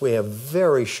we have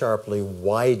very sharply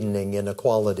widening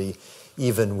inequality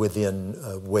even within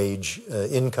wage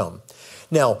income.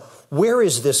 Now, where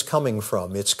is this coming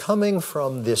from? It's coming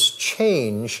from this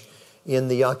change in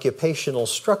the occupational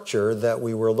structure that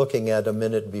we were looking at a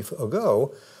minute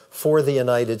ago for the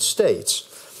United States.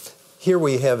 Here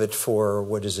we have it for,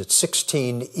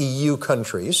 16 EU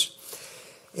countries.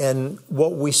 And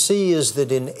what we see is that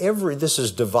this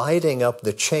is dividing up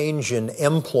the change in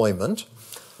employment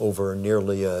over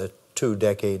nearly a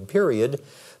 2-decade period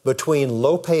between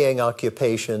low-paying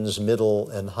occupations, middle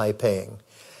and high-paying.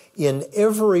 In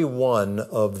every one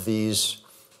of these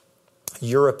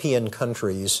European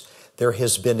countries, there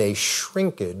has been a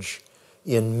shrinkage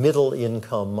in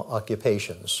middle-income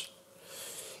occupations.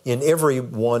 In every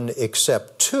one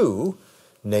except 2,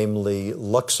 namely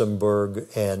Luxembourg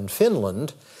and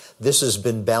Finland, this has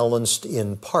been balanced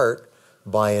in part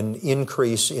by an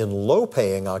increase in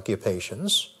low-paying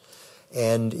occupations,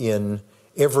 and in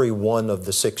every one of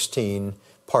the 16,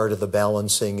 part of the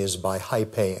balancing is by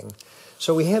high-paying.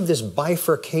 So we have this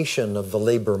bifurcation of the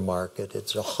labor market.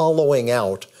 It's a hollowing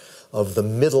out of the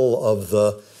middle of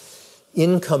the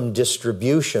income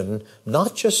distribution,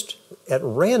 not just at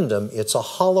random, it's a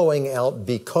hollowing out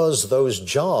because those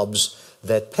jobs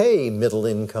that pay middle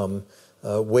income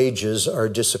wages are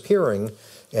disappearing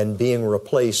and being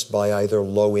replaced by either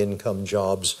low income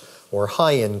jobs or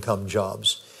high income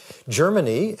jobs.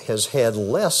 Germany has had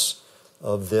less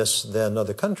of this than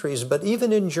other countries, but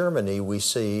even in Germany we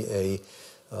see a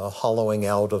hollowing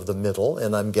out of the middle,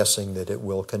 and I'm guessing that it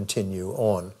will continue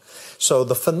on. So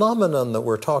the phenomenon that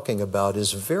we're talking about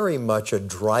is very much a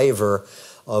driver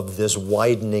of this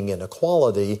widening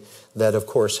inequality that, of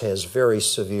course, has very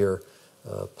severe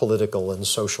political and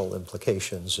social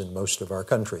implications in most of our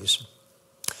countries.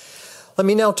 Let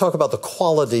me now talk about the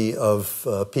quality of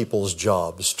people's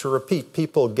jobs. To repeat,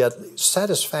 people get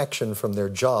satisfaction from their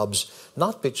jobs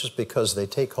not just because they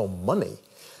take home money,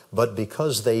 but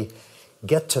because they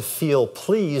get to feel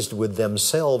pleased with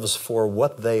themselves for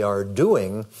what they are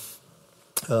doing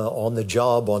on the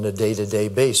job on a day-to-day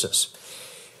basis.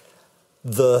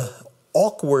 The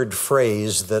awkward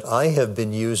phrase that I have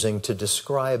been using to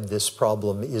describe this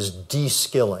problem is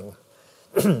de-skilling.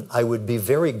 I would be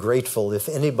very grateful if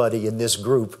anybody in this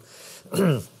group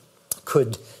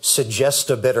could suggest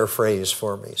a better phrase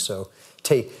for me. So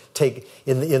take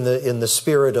in the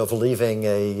spirit of leaving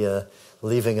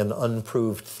an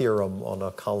unproved theorem on a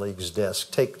colleague's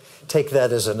desk. Take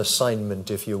that as an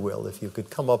assignment, if you will. If you could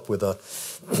come up with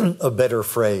a better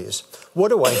phrase. What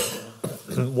do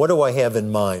I have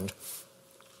in mind?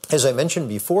 As I mentioned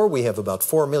before, we have about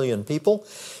 4 million people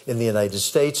in the United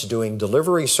States doing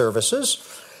delivery services.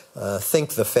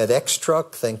 Think the FedEx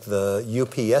truck, think the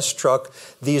UPS truck.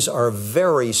 These are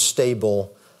very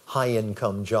stable,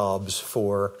 high-income jobs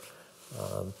for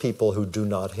people who do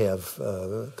not have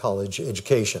college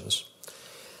educations.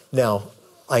 Now,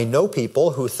 I know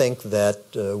people who think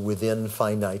that within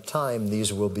finite time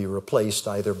these will be replaced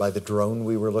either by the drone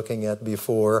we were looking at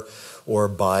before or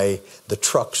by the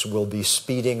trucks will be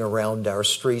speeding around our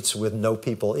streets with no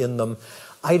people in them.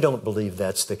 I don't believe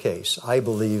that's the case. I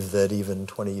believe that even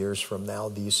 20 years from now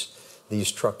these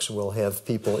trucks will have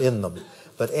people in them.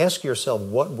 But ask yourself,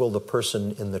 what will the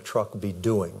person in the truck be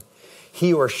doing?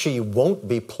 He or she won't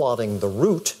be plotting the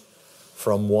route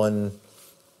from one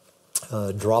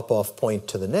drop-off point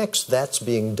to the next. That's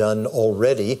being done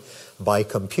already by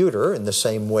computer in the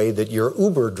same way that your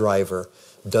Uber driver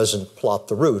doesn't plot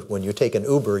the route. When you take an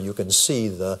Uber, you can see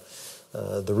the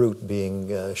route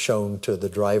being shown to the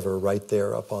driver right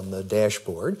there up on the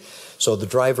dashboard. So the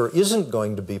driver isn't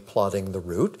going to be plotting the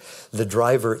route. The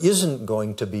driver isn't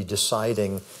going to be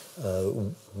deciding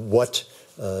what's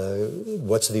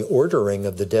the ordering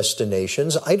of the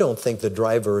destinations. I don't think the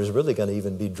driver is really going to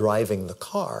even be driving the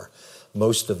car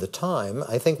most of the time.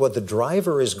 I think what the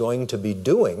driver is going to be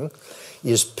doing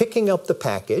is picking up the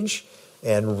package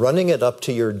and running it up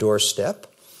to your doorstep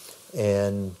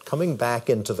and coming back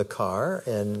into the car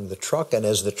and the truck. And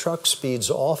as the truck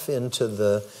speeds off into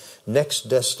the next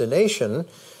destination,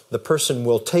 the person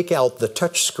will take out the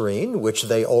touch screen, which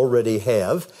they already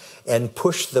have, and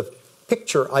push the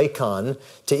picture icon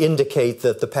to indicate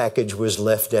that the package was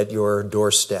left at your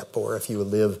doorstep, or if you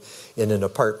live in an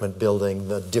apartment building,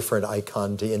 the different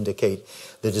icon to indicate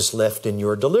that it's left in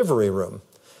your delivery room.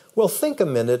 Well, think a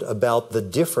minute about the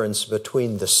difference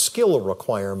between the skill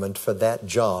requirement for that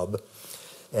job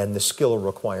and the skill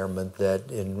requirement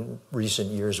that in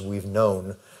recent years we've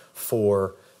known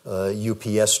for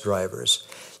UPS drivers.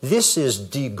 This is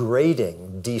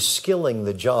degrading, de-skilling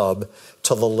the job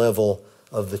to the level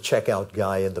of the checkout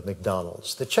guy at the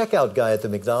McDonald's. The checkout guy at the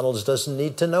McDonald's doesn't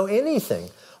need to know anything.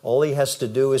 All he has to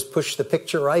do is push the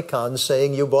picture icon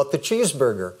saying you bought the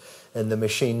cheeseburger, and the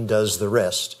machine does the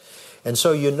rest. And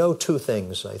so you know two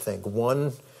things, I think.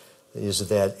 One is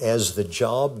that as the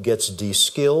job gets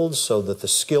de-skilled so that the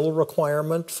skill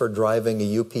requirement for driving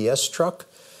a UPS truck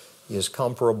is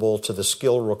comparable to the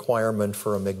skill requirement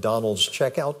for a McDonald's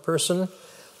checkout person,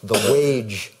 the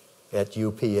wage at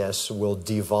UPS will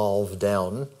devolve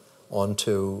down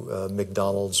onto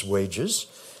McDonald's wages.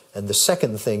 And the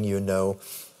second thing you know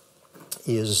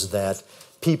is that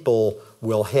people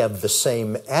will have the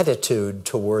same attitude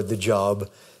toward the job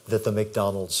that the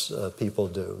McDonald's people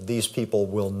do. These people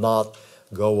will not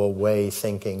go away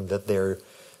thinking that they're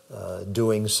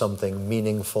doing something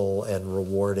meaningful and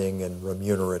rewarding and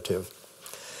remunerative.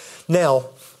 Now,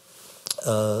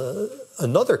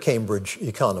 another Cambridge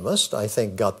economist, I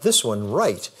think, got this one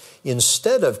right.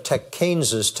 Instead of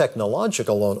Keynes's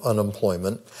technological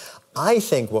unemployment, I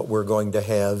think what we're going to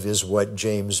have is what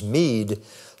James Mead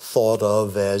thought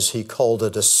of as, he called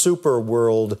it, a super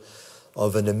world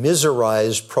of an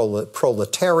immiserized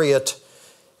proletariat.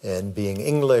 And being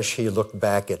English, he looked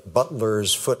back at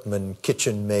butlers, footmen,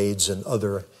 kitchen maids, and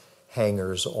other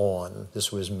hangers-on. This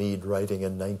was Mead writing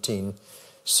in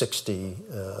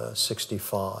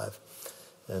 1965.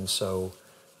 And so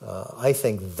I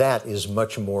think that is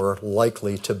much more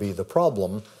likely to be the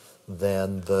problem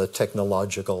than the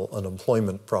technological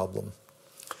unemployment problem.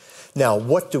 Now,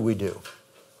 what do we do?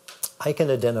 I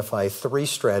can identify 3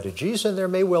 strategies, and there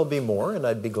may well be more, and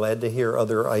I'd be glad to hear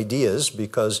other ideas,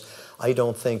 because I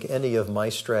don't think any of my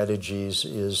strategies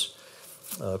is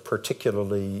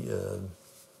particularly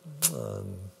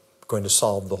going to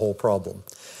solve the whole problem.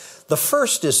 The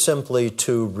first is simply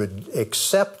to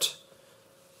accept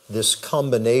this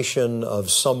combination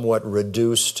of somewhat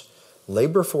reduced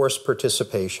labor force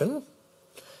participation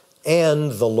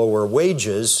and the lower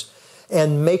wages,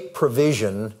 and make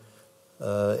provision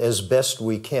as best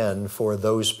we can for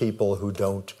those people who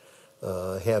don't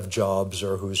have jobs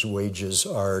or whose wages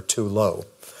are too low.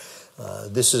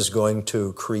 This is going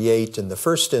to create, in the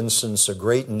first instance, a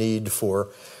great need for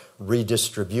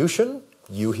redistribution.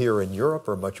 You here in Europe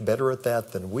are much better at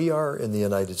that than we are in the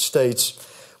United States.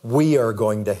 we are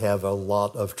going to have a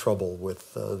lot of trouble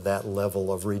with that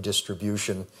level of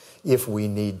redistribution if we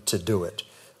need to do it.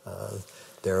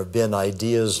 There have been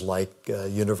ideas like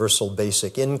universal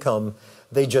basic income.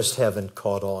 They just haven't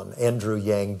caught on. Andrew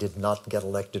Yang did not get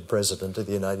elected president of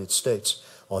the United States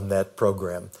on that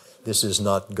program. This is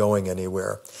not going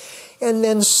anywhere. And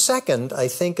then second, I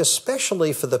think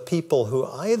especially for the people who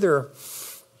either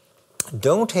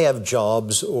don't have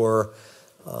jobs or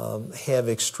have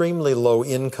extremely low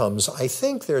incomes, I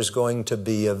think there's going to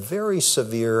be a very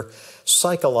severe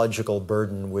psychological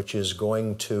burden which is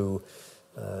going to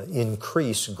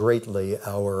increase greatly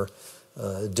our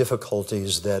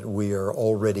difficulties that we are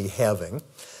already having.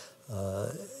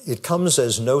 It comes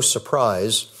as no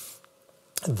surprise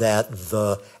that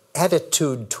the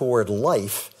attitude toward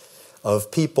life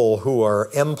of people who are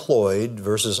employed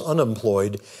versus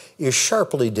unemployed is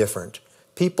sharply different.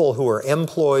 People who are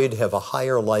employed have a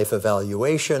higher life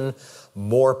evaluation,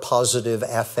 more positive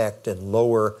affect, and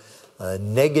lower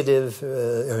negative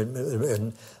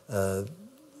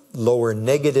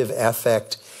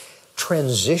affect.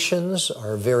 Transitions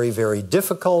are very, very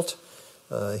difficult.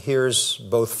 Here's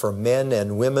both for men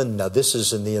and women. Now, this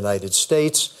is in the United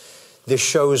States. This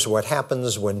shows what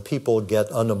happens when people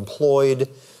get unemployed.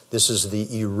 This is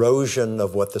the erosion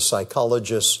of what the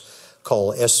psychologists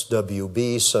call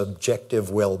SWB, subjective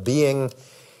well-being.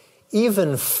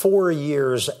 Even 4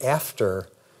 years after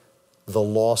the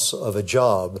loss of a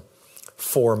job,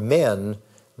 for men,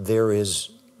 there is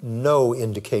no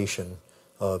indication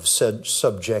of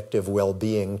subjective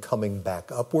well-being coming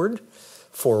back upward.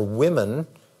 For women,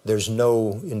 there's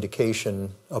no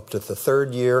indication up to the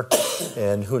 3rd year,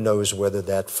 and who knows whether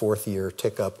that 4th year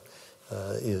tick-up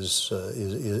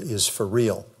is for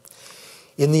real.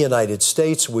 In the United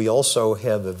States, we also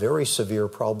have a very severe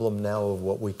problem now of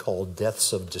what we call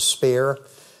deaths of despair,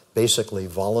 basically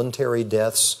voluntary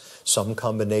deaths, some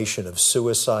combination of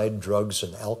suicide, drugs,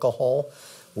 and alcohol.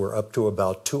 We're up to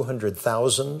about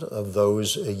 200,000 of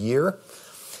those a year.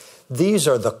 These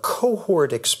are the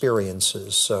cohort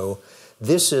experiences. So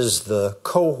this is the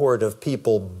cohort of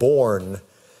people born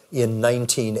in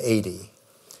 1980.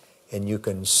 And you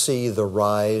can see the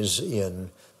rise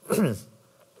in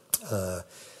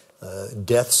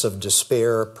deaths of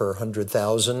despair per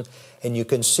 100,000. And you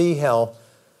can see how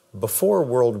before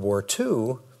World War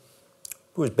II,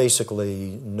 there was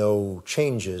basically no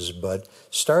changes, but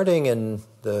starting in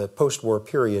the post-war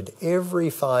period, every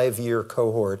 5-year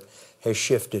cohort has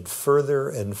shifted further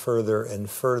and further and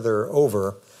further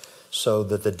over, so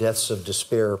that the deaths of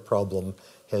despair problem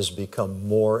has become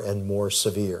more and more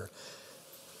severe.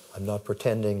 I'm not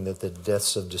pretending that the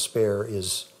deaths of despair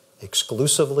is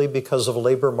exclusively because of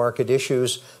labor market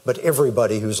issues, but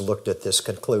everybody who's looked at this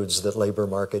concludes that labor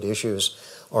market issues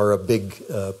are a big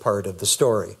part of the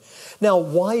story. Now,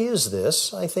 why is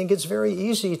this? I think it's very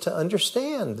easy to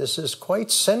understand. This is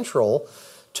quite central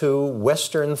to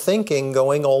Western thinking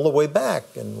going all the way back.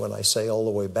 And when I say all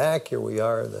the way back, here we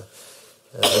are,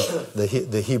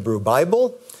 the Hebrew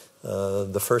Bible.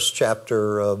 The first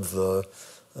chapter of the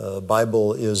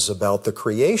Bible is about the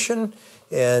creation.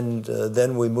 And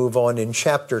then we move on in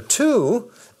chapter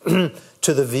 2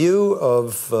 to the view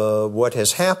of what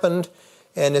has happened.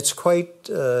 And it's quite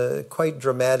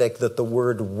dramatic that the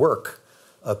word work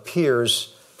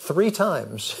appears 3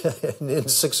 times in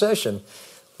succession.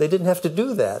 They didn't have to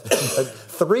do that. But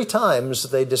 3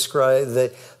 times they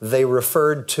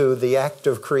referred to the act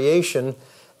of creation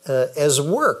as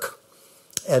work.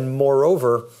 And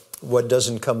moreover, what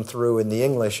doesn't come through in the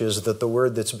English is that the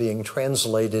word that's being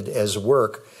translated as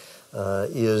work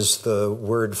is the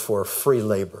word for free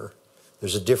labor.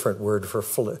 There's a different word for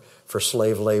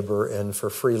slave labor and for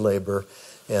free labor,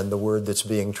 and the word that's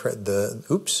being the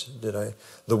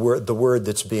word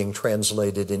that's being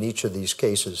translated in each of these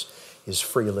cases is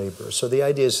free labor. So the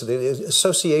idea is the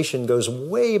association goes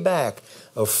way back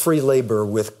of free labor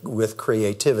with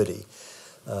creativity.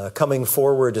 Coming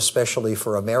forward, especially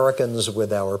for Americans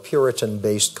with our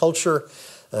Puritan-based culture,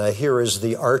 here is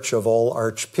the arch of all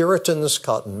arch Puritans,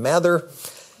 Cotton Mather.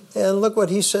 And look what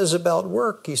he says about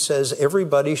work. He says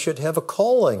everybody should have a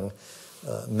calling.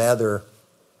 Mather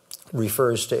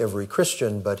refers to every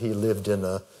Christian, but he lived in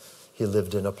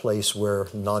a place where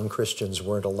non-Christians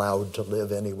weren't allowed to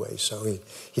live anyway. So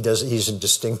he's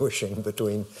distinguishing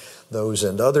between those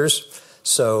and others.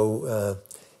 So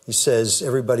he says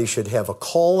everybody should have a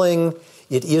calling.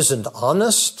 It isn't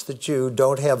honest that you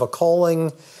don't have a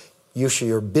calling.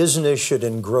 Your business should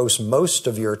engross most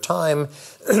of your time.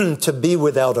 To be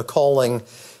without a calling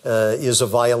is a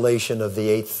violation of the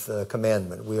eighth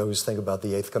commandment. We always think about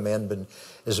the eighth commandment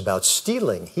as about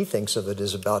stealing. He thinks of it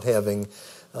as about having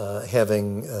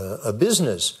a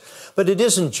business. But it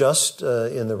isn't just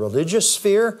in the religious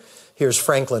sphere. Here's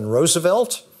Franklin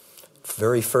Roosevelt,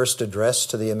 very first address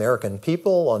to the American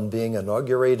people on being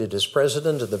inaugurated as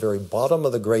president at the very bottom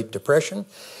of the Great Depression.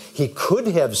 He could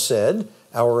have said,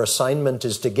 our assignment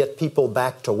is to get people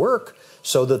back to work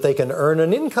so that they can earn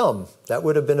an income. That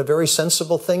would have been a very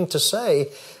sensible thing to say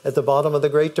at the bottom of the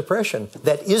Great Depression.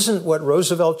 That isn't what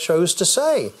Roosevelt chose to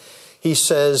say. He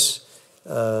says,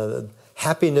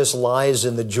 happiness lies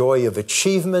in the joy of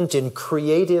achievement, in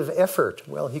creative effort.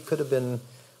 Well, he could have been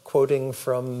quoting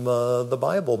from the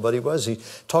Bible, but he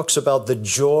talks about the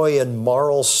joy and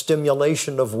moral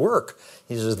stimulation of work.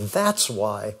 He says that's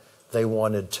why they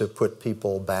wanted to put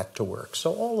people back to work.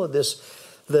 So all of this,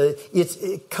 it's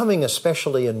coming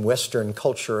especially in Western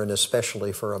culture and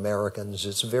especially for Americans,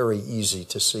 it's very easy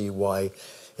to see why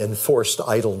enforced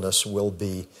idleness will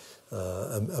be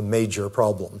a major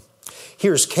problem.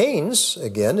 Here's Keynes,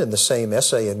 again, in the same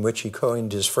essay in which he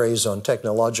coined his phrase on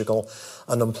technological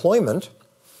unemployment.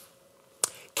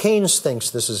 Keynes thinks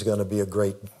this is going to be a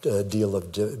great deal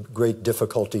of great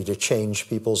difficulty to change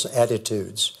people's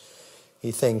attitudes.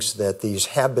 He thinks that these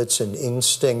habits and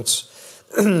instincts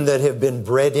that have been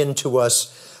bred into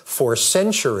us for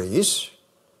centuries,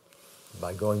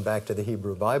 by going back to the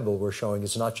Hebrew Bible, we're showing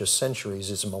it's not just centuries,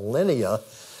 it's millennia,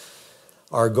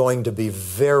 are going to be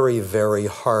very, very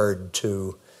hard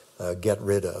to get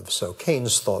rid of. So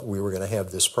Keynes thought we were going to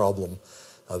have this problem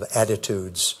of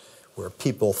attitudes where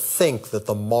people think that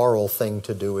the moral thing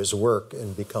to do is work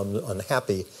and become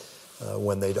unhappy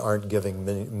when they aren't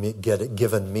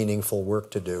given meaningful work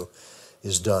to do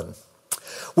is done.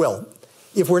 Well,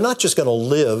 if we're not just going to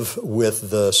live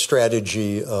with the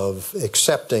strategy of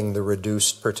accepting the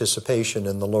reduced participation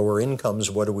in the lower incomes,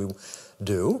 what do we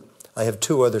do? I have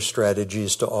two other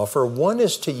strategies to offer. One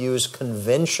is to use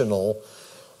conventional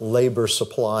labor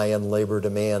supply and labor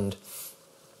demand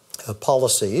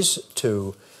policies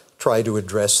to try to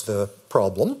address the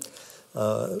problem.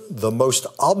 The most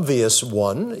obvious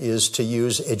one is to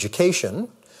use education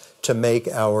to make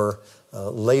our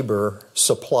labor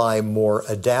supply more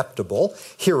adaptable.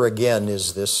 Here again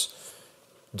is this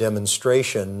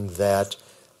demonstration that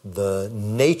the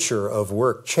nature of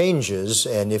work changes,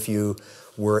 and if you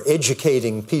were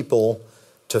educating people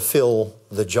to fill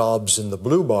the jobs in the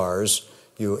blue bars,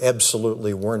 you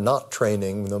absolutely were not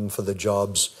training them for the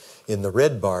jobs in the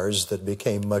red bars that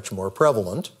became much more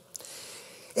prevalent.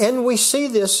 And we see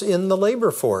this in the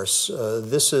labor force.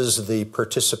 This is the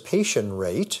participation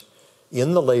rate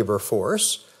in the labor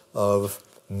force of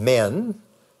men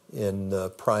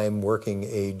in prime working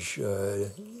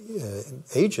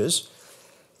ages.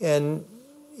 And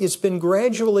it's been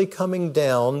gradually coming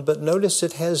down, but notice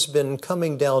it has been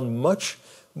coming down much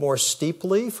more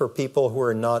steeply for people who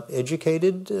are not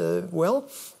educated well.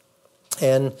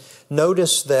 And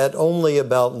notice that only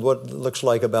about what looks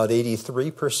like about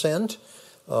 83%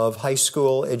 of high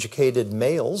school educated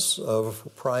males of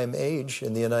prime age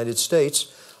in the United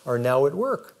States are now at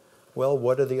work. Well,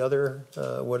 what are the other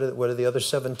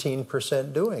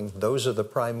 17% doing? Those are the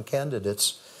prime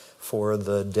candidates for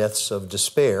the deaths of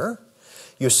despair.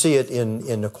 You see it in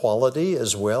inequality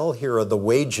as well. Here are the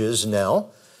wages now,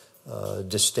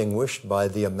 distinguished by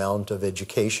the amount of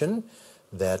education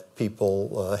that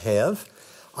people have.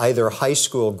 Either high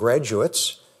school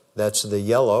graduates, that's the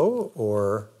yellow,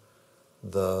 or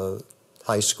the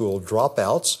high school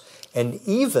dropouts, and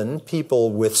even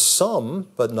people with some,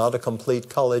 but not a complete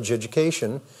college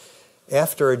education,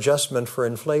 after adjustment for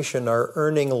inflation, are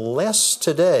earning less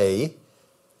today,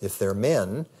 if they're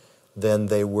men, than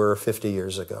they were 50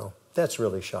 years ago. That's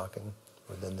really shocking,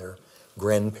 or than their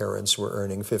grandparents were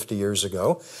earning 50 years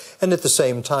ago. And at the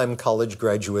same time, college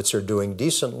graduates are doing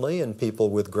decently, and people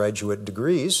with graduate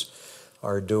degrees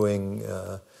are doing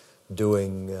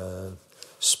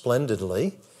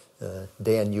splendidly.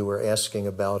 Dan, you were asking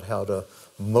about how to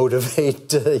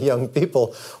motivate young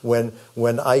people.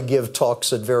 When I give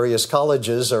talks at various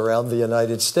colleges around the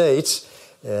United States,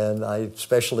 and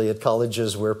especially at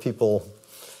colleges where people,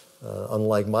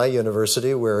 unlike my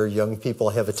university, where young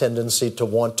people have a tendency to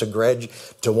want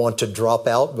to drop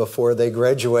out before they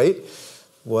graduate,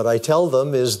 what I tell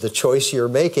them is the choice you're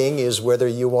making is whether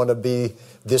you want to be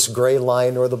this gray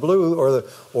line or the blue,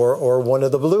 or one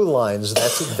of the blue lines.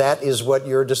 That is what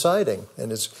you're deciding,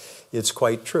 and it's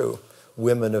quite true.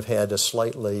 Women have had a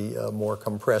slightly more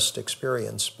compressed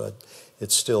experience, but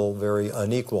it's still very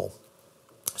unequal.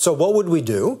 So what would we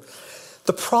do?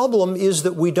 The problem is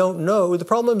that we don't know. The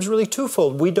problem is really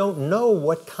twofold. We don't know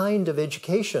what kind of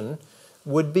education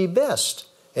would be best.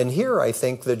 And here I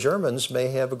think the Germans may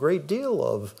have a great deal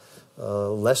of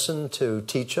lesson to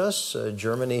teach us.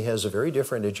 Germany has a very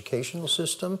different educational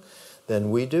system than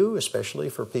we do, especially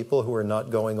for people who are not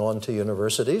going on to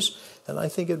universities. And I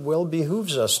think it well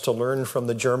behooves us to learn from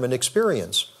the German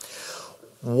experience.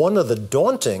 One of the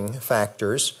daunting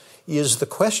factors is the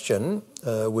question,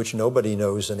 which nobody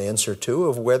knows an answer to,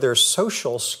 of whether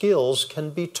social skills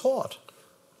can be taught.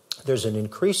 There's an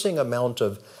increasing amount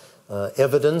of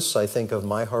evidence. I think of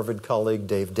my Harvard colleague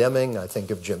Dave Deming, I think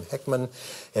of Jim Heckman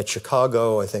at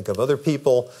Chicago, I think of other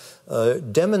people,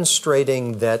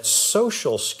 demonstrating that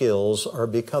social skills are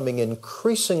becoming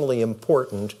increasingly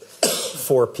important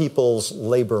for people's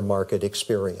labor market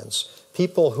experience.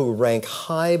 People who rank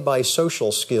high by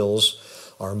social skills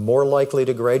are more likely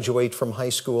to graduate from high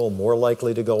school, more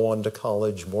likely to go on to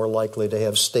college, more likely to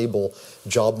have stable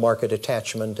job market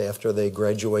attachment after they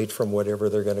graduate from whatever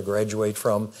they're going to graduate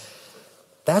from.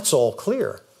 That's all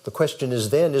clear. The question is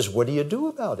then what do you do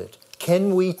about it?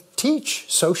 Can we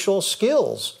teach social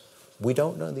skills? We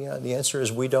don't know. The answer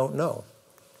is we don't know.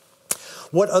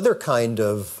 What other kind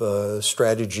of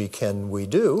strategy can we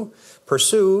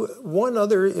pursue? One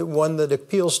that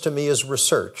appeals to me is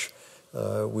research.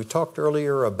 We talked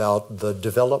earlier about the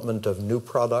development of new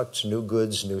products, new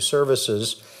goods, new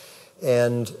services,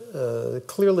 and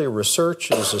clearly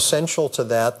research is essential to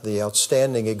that. The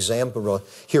outstanding example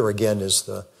here again is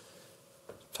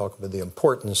talk about the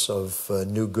importance of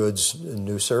new goods and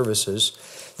new services.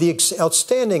 The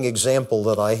outstanding example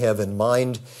that I have in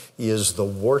mind is the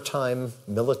wartime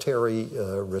military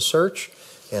research,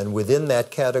 and within that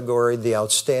category, the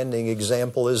outstanding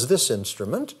example is this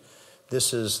instrument.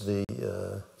 This is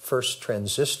the first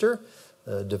transistor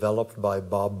developed by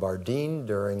Bob Bardeen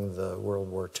during the World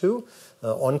War II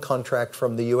on contract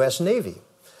from the U.S. Navy.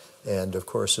 And of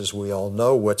course, as we all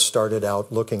know, what started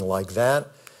out looking like that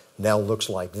now looks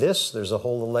like this. There's a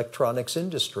whole electronics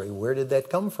industry. Where did that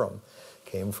come from?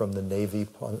 Came from the Navy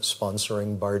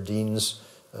sponsoring Bardeen's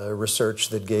research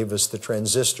that gave us the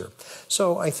transistor.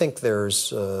 So I think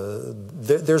there's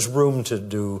room to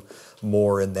do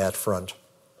more in that front.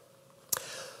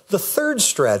 The third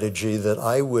strategy that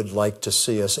I would like to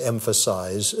see us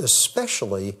emphasize,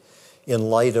 especially in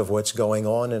light of what's going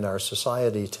on in our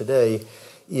society today,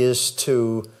 is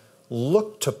to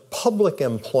look to public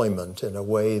employment in a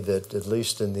way that, at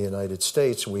least in the United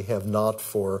States, we have not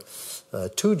for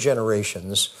 2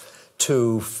 generations,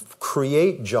 to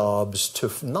create jobs, to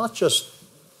not just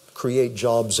create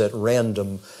jobs at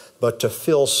random, but to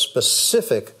fill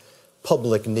specific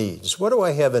public needs. What do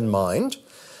I have in mind?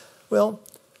 Well,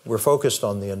 we're focused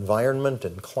on the environment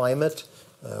and climate.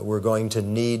 We're going to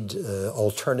need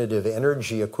alternative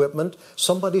energy equipment.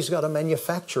 Somebody's got to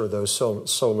manufacture those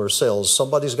solar cells.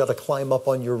 Somebody's got to climb up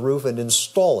on your roof and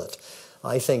install it.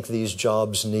 I think these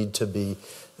jobs need to be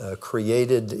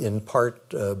created in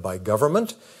part by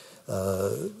government,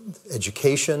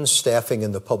 education, staffing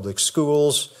in the public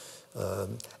schools.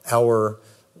 Our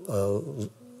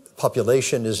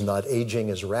population is not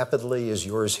aging as rapidly as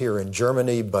yours here in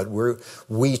Germany, but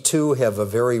we too have a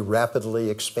very rapidly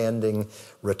expanding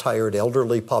retired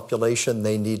elderly population.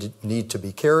 They need to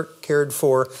be cared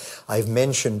for. I've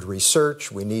mentioned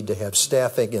research. We need to have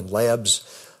staffing in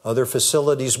labs, other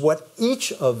facilities. What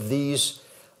each of these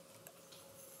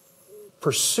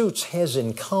pursuits has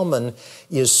in common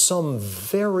is some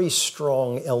very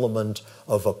strong element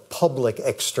of a public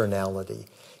externality.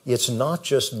 It's not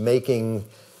just making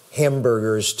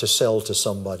hamburgers to sell to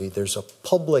somebody. There's a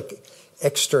public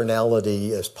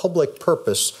externality, a public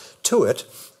purpose to it.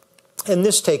 And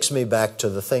this takes me back to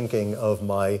the thinking of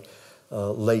my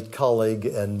late colleague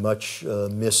and much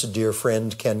missed dear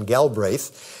friend Ken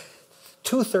Galbraith.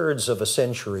 2/3 of a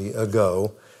century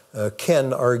ago,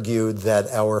 Ken argued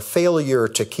that our failure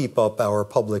to keep up our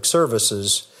public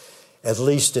services, at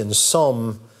least in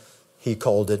some, he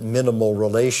called it minimal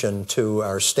relation to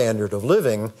our standard of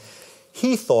living,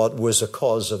 he thought was a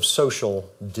cause of social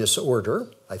disorder.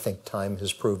 I think time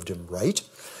has proved him right.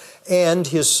 And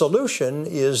his solution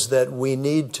is that we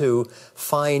need to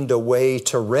find a way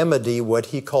to remedy what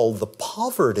he called the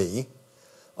poverty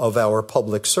of our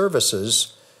public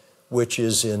services, which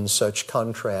is in such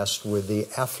contrast with the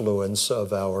affluence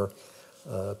of our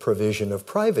provision of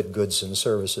private goods and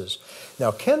services.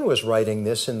 Now, Ken was writing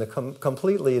this in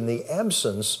completely in the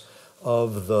absence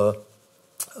of the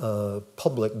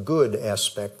public good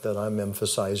aspect that I'm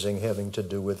emphasizing, having to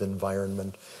do with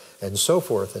environment and so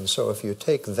forth. And so if you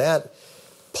take that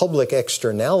public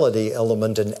externality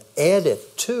element and add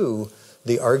it to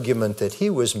the argument that he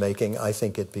was making, I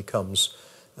think it becomes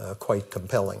quite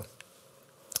compelling.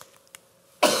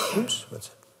 Oops,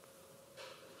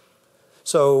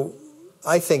 so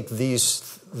I think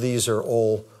these are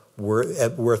all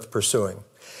worth pursuing.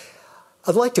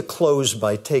 I'd like to close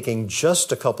by taking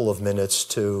just a couple of minutes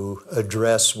to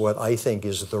address what I think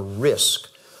is the risk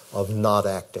of not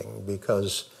acting,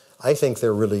 because I think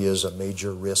there really is a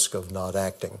major risk of not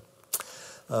acting.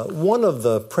 One of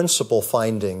the principal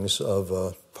findings of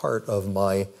a part of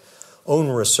my own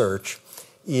research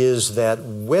is that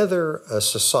whether a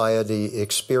society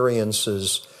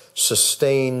experiences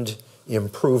sustained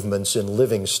improvements in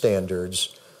living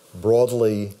standards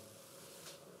broadly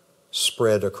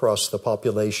spread across the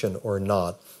population or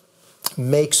not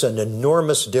makes an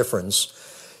enormous difference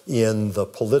in the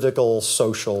political,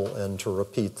 social, and, to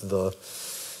repeat, the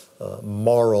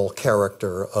moral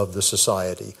character of the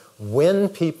society. When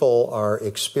people are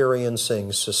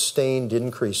experiencing sustained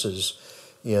increases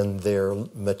in their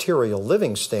material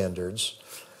living standards,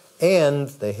 and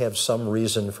they have some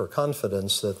reason for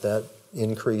confidence that that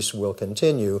increase will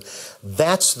continue,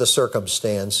 that's the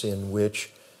circumstance in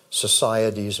which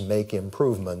societies make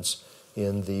improvements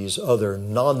in these other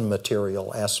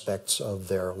non-material aspects of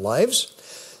their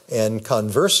lives. And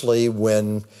conversely,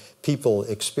 when people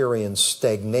experience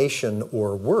stagnation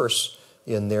or worse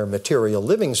in their material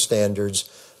living standards,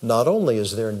 not only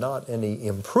is there not any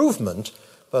improvement,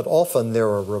 but often there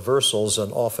are reversals,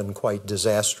 and often quite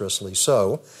disastrously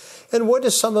so. And what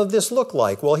does some of this look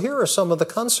like? Well, here are some of the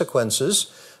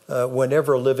consequences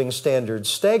whenever living standards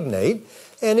stagnate.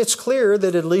 And it's clear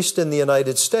that, at least in the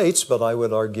United States, but I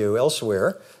would argue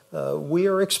elsewhere, we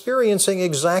are experiencing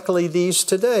exactly these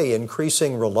today: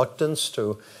 increasing reluctance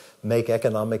to make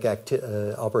economic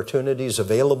opportunities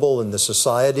available in the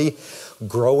society,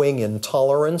 growing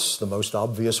intolerance. The most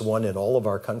obvious one in all of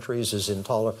our countries is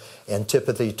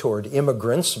antipathy toward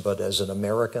immigrants, but as an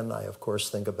American, I of course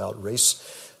think about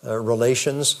race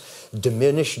relations,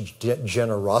 diminished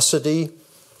generosity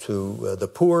to the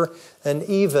poor, and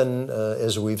even,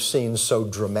 as we've seen so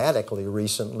dramatically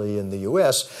recently in the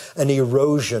U.S., an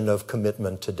erosion of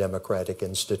commitment to democratic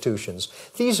institutions.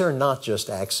 These are not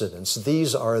just accidents.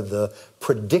 These are the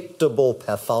predictable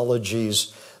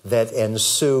pathologies that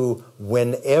ensue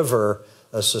whenever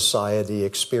a society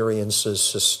experiences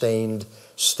sustained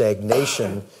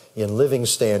stagnation in living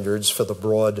standards for the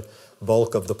broad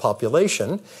bulk of the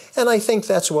population. And I think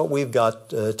that's what we've got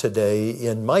today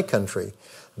in my country.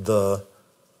 The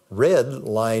red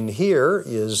line here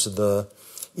is the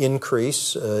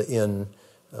increase in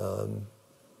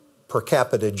per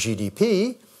capita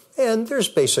GDP, and there's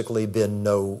basically been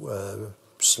no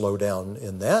slowdown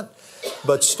in that.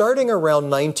 But starting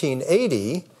around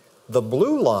 1980, the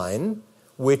blue line,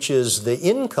 which is the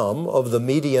income of the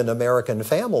median American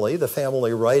family, the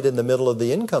family right in the middle of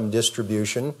the income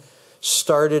distribution,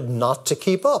 started not to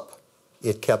keep up.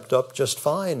 It kept up just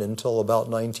fine until about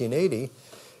 1980,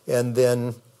 and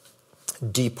then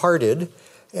departed.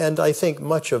 And I think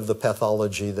much of the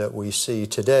pathology that we see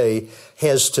today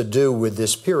has to do with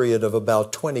this period of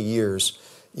about 20 years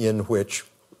in which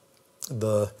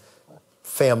the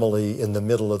family in the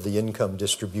middle of the income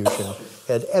distribution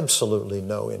had absolutely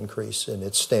no increase in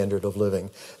its standard of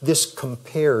living. This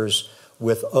compares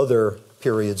with other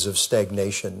periods of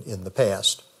stagnation in the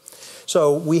past.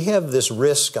 So we have this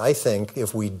risk, I think,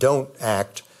 if we don't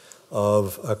act,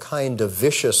 of a kind of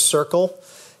vicious circle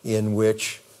in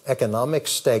which economic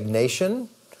stagnation,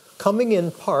 coming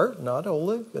in part, not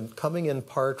only, but coming in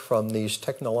part from these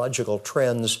technological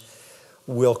trends,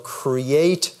 will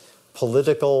create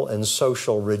political and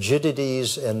social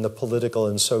rigidities, and the political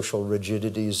and social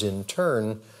rigidities in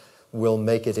turn will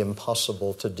make it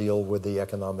impossible to deal with the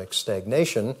economic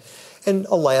stagnation. And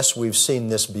alas, we've seen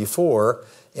this before,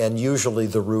 and usually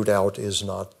the route out is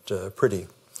not pretty.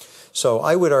 So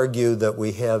I would argue that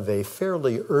we have a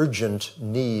fairly urgent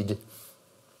need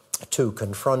to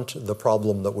confront the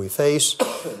problem that we face,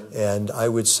 and I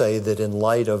would say that in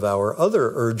light of our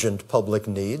other urgent public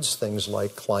needs, things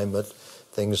like climate,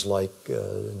 things like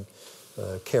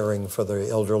caring for the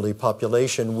elderly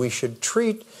population, we should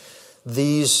treat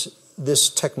this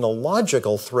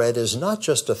technological threat as not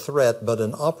just a threat, but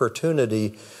an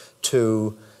opportunity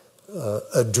to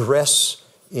address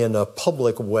in a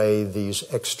public way these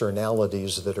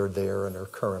externalities that are there and are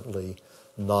currently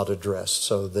not addressed.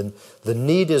 So the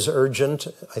need is urgent.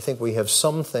 I think we have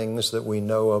some things that we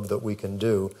know of that we can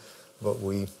do, but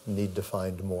we need to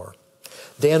find more.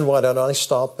 Dan, why don't I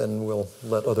stop and we'll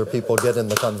let other people get in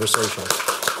the conversation.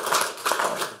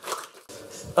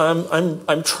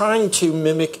 I'm trying to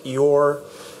mimic your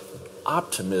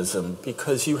optimism,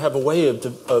 because you have a way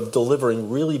of delivering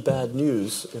really bad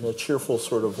news in a cheerful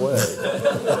sort of way.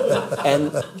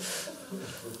 And,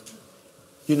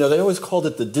 you know, they always called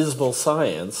it the dismal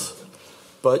science,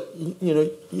 but, you know,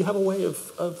 you have a way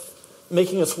of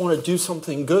making us want to do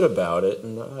something good about it,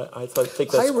 and I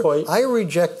think that's quite... I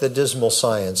reject the dismal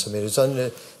science. I mean,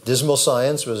 dismal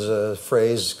science was a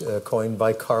phrase coined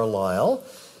by Carlyle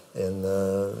in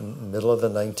the middle of the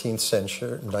 19th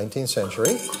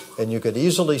century, and you could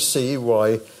easily see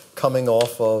why, coming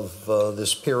off of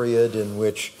this period in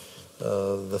which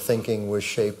the thinking was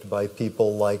shaped by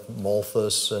people like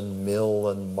Malthus and Mill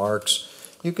and Marx,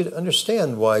 you could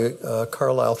understand why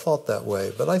Carlyle thought that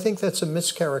way. But I think that's a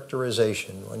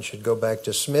mischaracterization. One should go back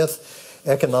to Smith.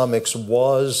 Economics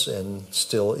was and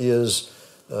still is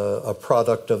a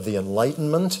product of the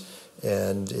Enlightenment,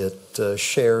 and it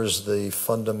shares the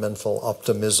fundamental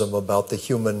optimism about the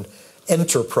human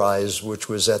enterprise, which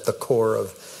was at the core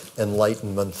of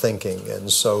Enlightenment thinking.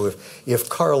 And so if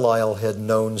Carlyle had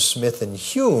known Smith and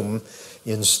Hume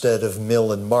instead of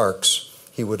Mill and Marx,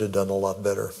 he would have done a lot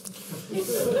better.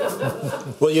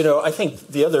 Well, you know, I think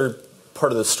the other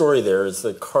part of the story there is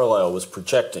that Carlyle was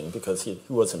projecting, because he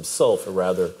was himself a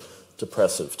rather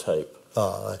depressive type.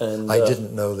 I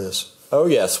didn't know this. Oh,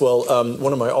 yes. Well,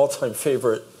 one of my all-time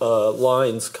favorite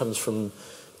lines comes from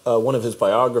one of his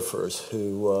biographers,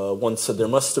 who once said there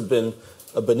must have been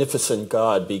a beneficent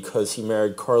God because he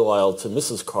married Carlyle to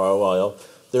Mrs. Carlyle,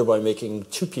 thereby making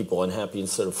 2 people unhappy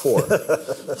instead of 4.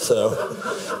 So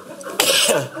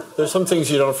there's some things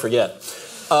you don't forget.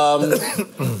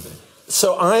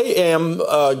 So I am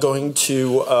going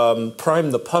to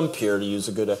prime the pump here, to use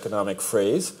a good economic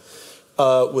phrase,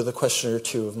 with a question or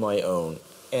two of my own.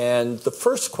 And the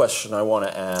first question I want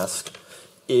to ask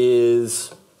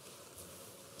is,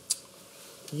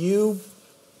 you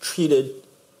treated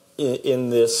in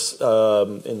this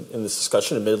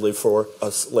discussion, admittedly for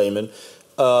us laymen,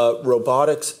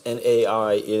 robotics and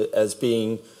AI as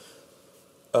being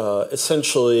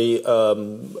essentially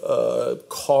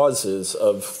causes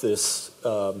of this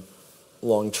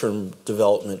long-term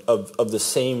development of the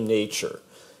same nature.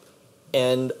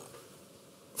 And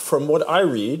from what I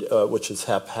read, which is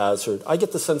haphazard, I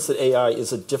get the sense that AI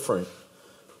is a different,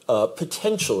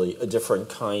 potentially a different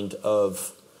kind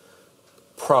of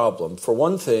problem. For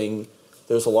one thing,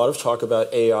 there's a lot of talk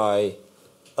about AI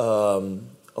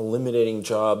eliminating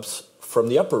jobs from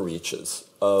the upper reaches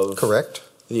of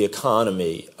the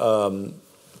economy.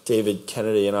 David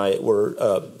Kennedy and I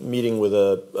were meeting with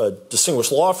a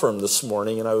distinguished law firm this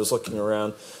morning, and I was looking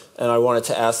around, and I wanted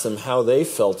to ask them how they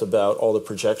felt about all the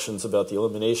projections about the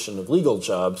elimination of legal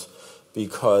jobs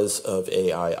because of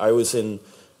AI. I was in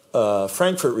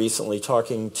Frankfurt recently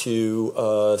talking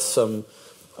to some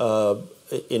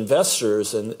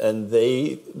investors, and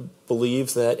they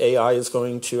believe that AI is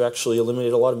going to actually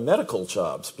eliminate a lot of medical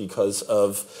jobs because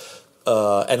of,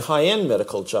 and high-end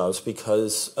medical jobs,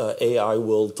 because AI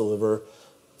will deliver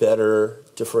better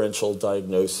differential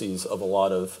diagnoses of a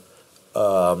lot of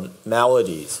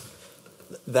maladies.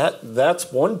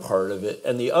 That's one part of it.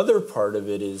 And the other part of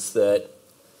it is that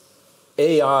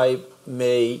AI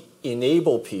may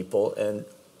enable people, and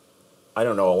I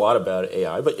don't know a lot about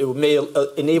AI, but it may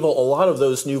enable a lot of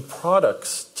those new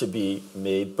products to be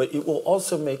made, but it will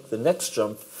also make the next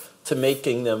jump to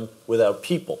making them without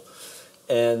people.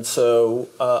 And so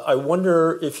I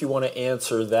wonder if you want to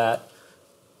answer that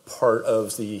part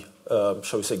of the, shall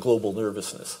we say, global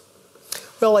nervousness.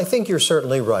 Well, I think you're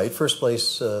certainly right. First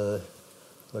place,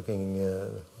 looking, I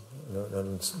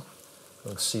don't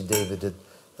see David.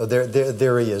 Oh,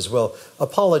 there he is. Well,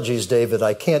 apologies, David.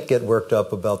 I can't get worked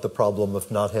up about the problem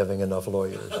of not having enough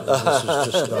lawyers. This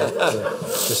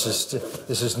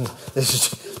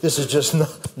is just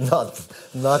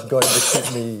not going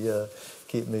to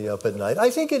keep me up at night.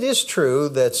 I think it is true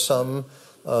that some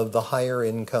of the higher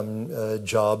income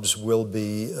jobs will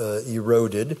be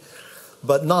eroded,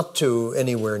 but not to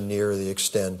anywhere near the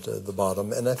extent of the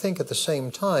bottom. And I think at the same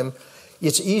time,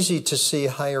 it's easy to see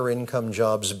higher income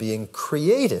jobs being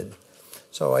created.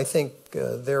 So I think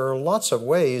there are lots of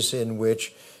ways in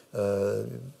which,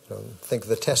 think of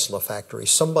the Tesla factory.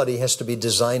 Somebody has to be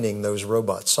designing those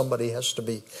robots. Somebody has to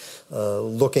be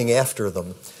looking after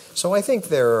them. So I think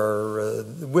there are,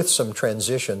 with some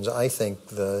transitions, I think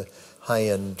the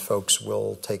high-end folks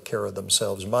will take care of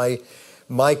themselves. My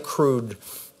crude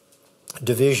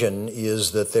division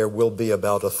is that there will be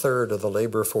about a third of the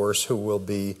labor force who will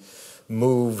be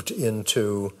moved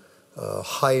into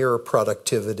higher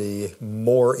productivity,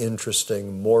 more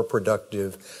interesting, more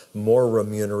productive, more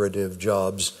remunerative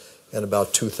jobs, and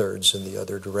about 2/3 in the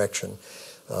other direction.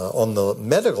 On the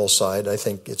medical side, I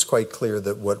think it's quite clear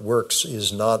that what works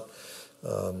is not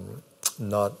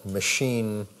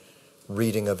machine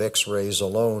reading of X-rays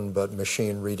alone, but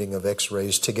machine reading of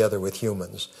X-rays together with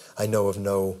humans. I know of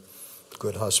no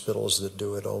good hospitals that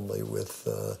do it only with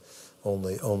the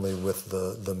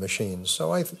machines.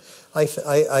 So I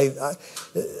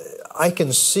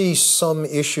can see some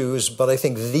issues, but I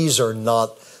think these are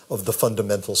not of the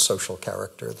fundamental social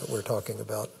character that we're talking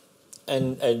about.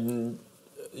 And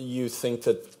you think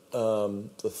that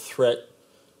the threat,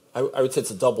 I would say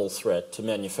it's a double threat to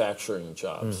manufacturing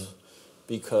jobs,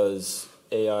 because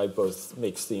AI both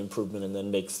makes the improvement and then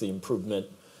makes the improvement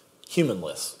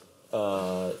humanless.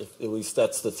 At least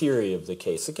that's the theory of the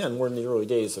case. Again, we're in the early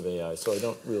days of AI, so I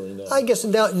don't really know. I guess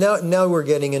now we're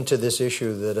getting into this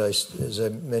issue that, as I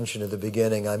mentioned at the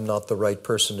beginning, I'm not the right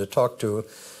person to talk to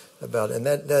about, and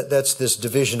that's this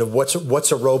division of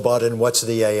what's a robot and what's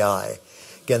the AI.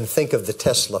 Again, think of the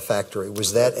Tesla factory.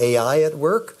 Was that AI at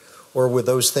work, or were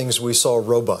those things we saw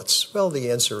robots? Well,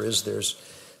 the answer is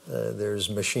there's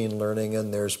machine learning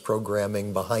and there's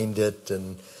programming behind it,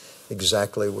 and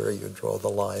exactly where you draw the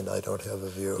line, I don't have a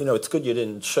view. You know, it's good you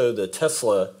didn't show the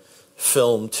Tesla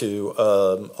film to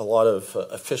a lot of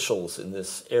officials in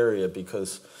this area,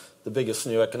 because the biggest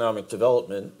new economic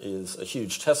development is a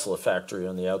huge Tesla factory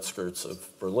on the outskirts of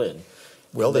Berlin.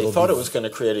 Well, they thought it was going to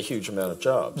create a huge amount of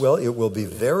jobs. Well, it will be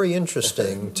very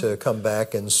interesting to come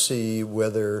back and see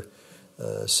whether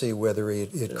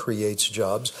it creates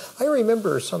jobs. I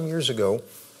remember some years ago,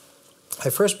 I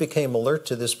first became alert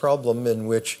to this problem in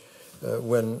which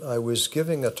when I was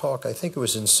giving a talk, I think it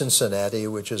was in Cincinnati,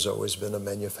 which has always been a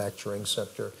manufacturing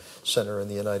center in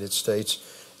the United States,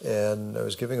 and I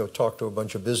was giving a talk to a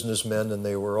bunch of businessmen, and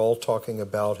they were all talking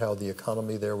about how the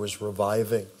economy there was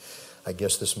reviving. I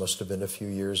guess this must have been a few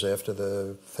years after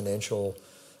the financial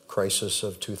crisis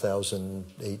of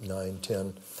 2008, 9,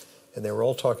 10. And they were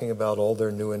all talking about all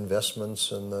their new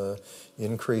investments and the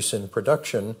increase in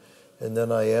production. And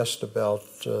then I asked about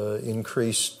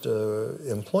increased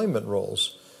employment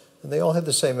roles, and they all had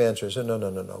the same answer. They said, no,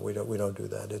 we don't do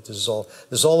that. This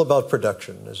is all about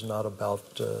production. It's not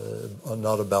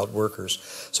about workers.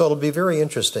 So it'll be very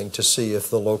interesting to see if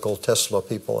the local Tesla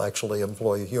people actually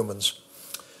employ humans.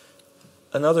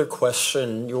 Another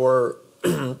question: your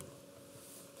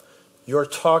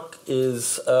talk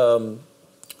is.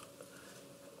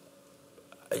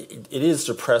 It is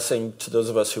depressing to those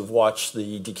of us who've watched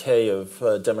the decay of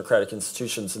democratic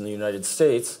institutions in the United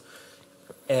States,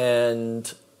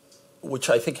 and which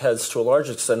I think has, to a large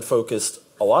extent, focused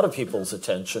a lot of people's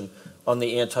attention on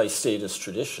the anti-statist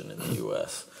tradition in the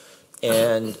U.S.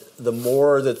 And the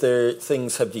more that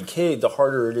things have decayed, the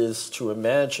harder it is to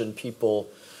imagine people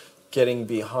getting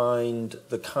behind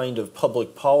the kind of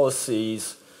public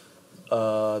policies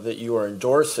that you are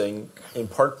endorsing, in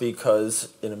part because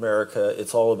in America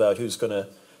it's all about who's going to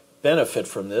benefit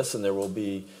from this, and there will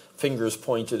be fingers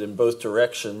pointed in both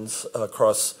directions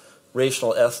across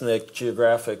racial, ethnic,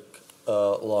 geographic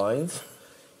lines.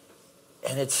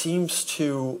 And it seems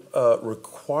to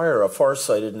require a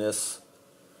farsightedness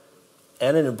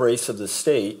and an embrace of the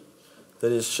state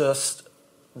that is just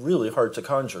really hard to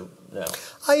conjure now.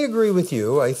 I agree with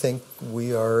you. I think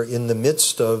we are in the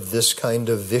midst of this kind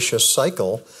of vicious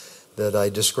cycle that I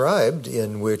described,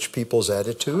 in which people's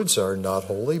attitudes are not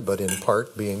wholly, but in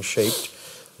part being shaped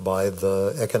by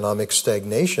the economic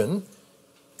stagnation.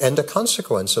 And a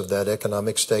consequence of that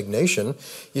economic stagnation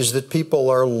is that people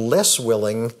are less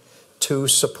willing to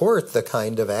support the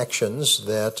kind of actions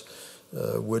that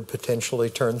would potentially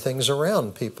turn things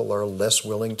around. People are less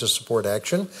willing to support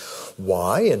action.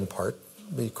 Why? In part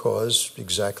because,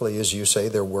 exactly as you say,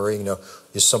 they're worrying,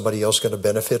 is somebody else going to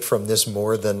benefit from this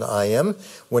more than I am?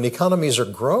 When economies are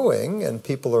growing and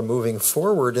people are moving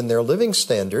forward in their living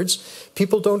standards,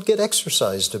 people don't get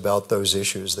exercised about those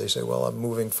issues. They say, well, I'm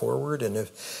moving forward, and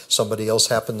if somebody else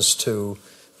happens to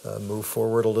move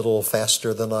forward a little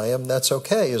faster than I am, that's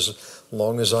okay, as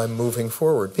long as I'm moving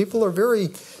forward. People are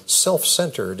very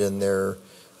self-centered in their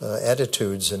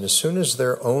attitudes, and as soon as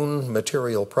their own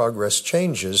material progress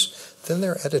changes, then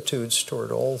their attitudes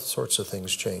toward all sorts of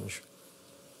things change.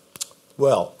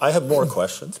 Well, I have more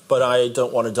questions, but I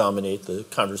don't want to dominate the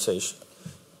conversation.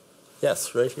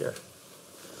 Yes, right here.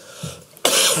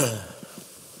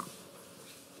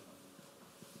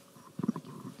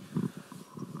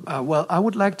 Well, I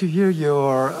would like to hear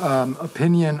your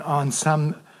opinion on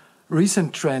some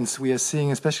recent trends we are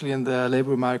seeing, especially in the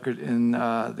labor market in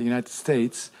the United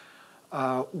States,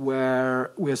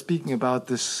 where we are speaking about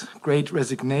this great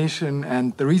resignation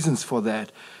and the reasons for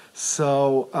that.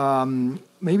 So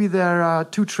maybe there are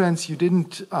two trends you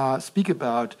didn't speak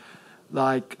about.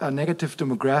 like negative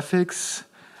demographics,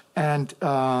 and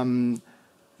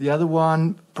the other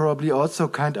one probably also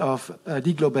kind of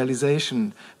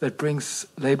deglobalization that brings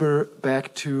labor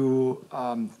back to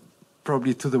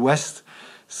probably to the West.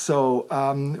 So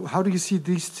how do you see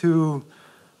these two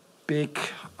big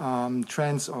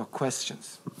trends or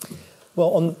questions?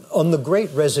 Well, on the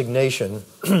Great Resignation,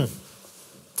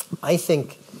 I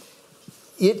think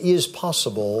it is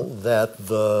possible that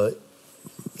the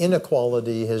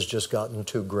inequality has just gotten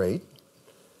too great,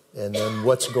 and then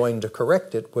what's going to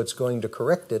correct it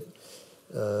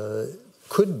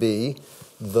could be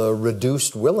the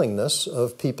reduced willingness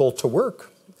of people to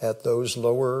work at those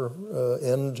lower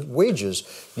end wages.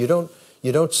 You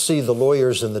don't see the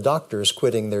lawyers and the doctors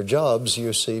quitting their jobs.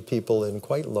 You see people in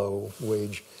quite low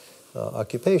wage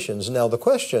occupations. Now the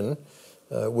question,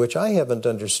 which I haven't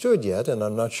understood yet, and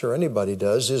I'm not sure anybody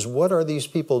does, is what are these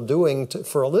people doing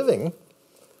for a living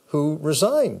who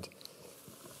resigned?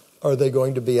 Are they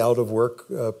going to be out of work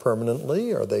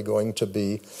permanently? Are they going to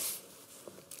be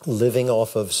living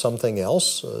off of something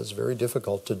else? It's very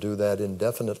difficult to do that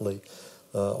indefinitely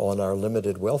on our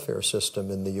limited welfare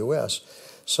system in the U.S.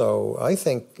 So I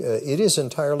think it is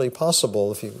entirely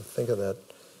possible, if you think of that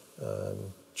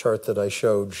chart that I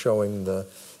showed showing the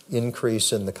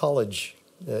increase in the college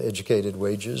educated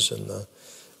wages and the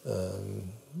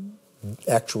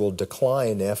actual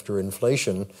decline after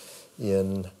inflation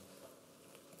in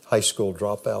high school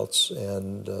dropouts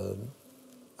and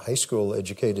high school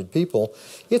educated people,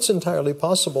 it's entirely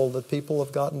possible that people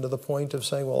have gotten to the point of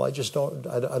saying, well, I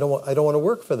don't want to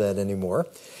work for that anymore.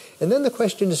 And then the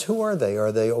question is, who are they?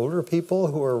 Are they older people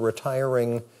who are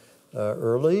retiring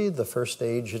early? The first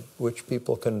age at which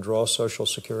people can draw Social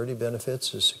Security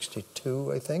benefits is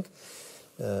 62, I think.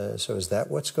 So is that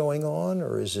what's going on,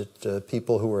 or is it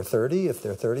people who are 30? If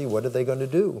they're 30, what are they going to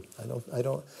do? I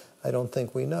don't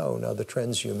think we know. Now the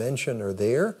trends you mentioned are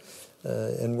there,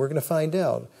 and we're going to find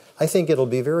out. I think it'll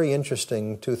be very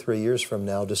interesting 2-3 years from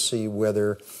now to see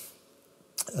whether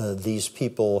these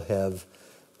people have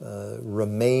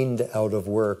remained out of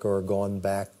work or gone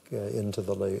back into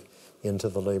the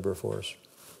labor force.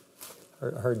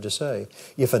 Hard to say.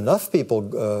 If enough people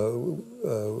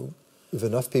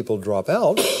drop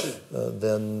out,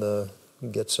 then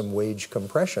get some wage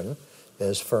compression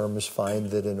as firms find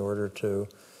that in order to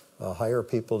hire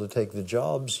people to take the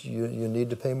jobs, you need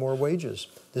to pay more wages.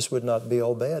 This would not be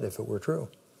all bad if it were true.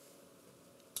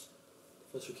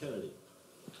 Professor Kennedy.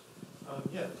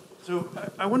 Yeah. So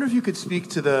I wonder if you could speak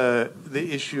to the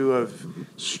issue of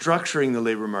structuring the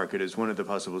labor market as one of the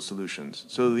possible solutions.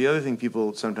 So the other thing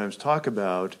people sometimes talk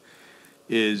about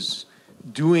is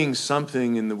doing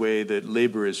something in the way that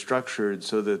labor is structured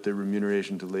so that the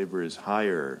remuneration to labor is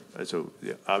higher. So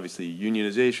obviously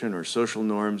unionization or social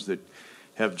norms that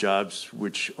have jobs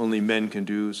which only men can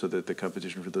do so that the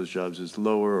competition for those jobs is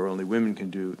lower, or only women can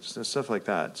do, stuff like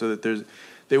that. So that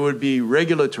there would be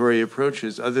regulatory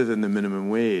approaches other than the minimum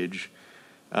wage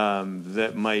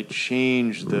that might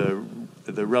change the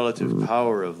relative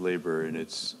power of labor in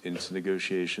its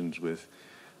negotiations with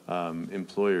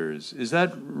employers. Is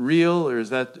that real, or is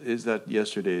that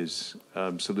yesterday's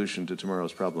solution to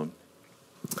tomorrow's problem?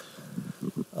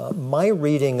 My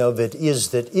reading of it is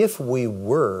that if we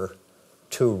were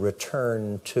to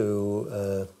return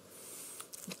to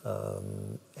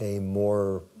a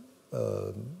more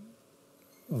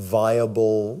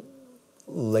viable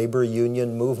labor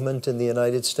union movement in the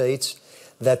United States,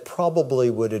 that probably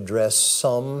would address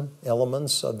some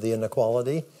elements of the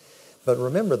inequality. But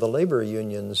remember, the labor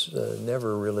unions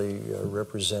never really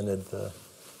represented the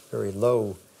very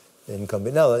low income.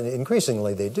 Now,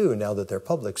 increasingly they do now that they're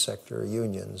public sector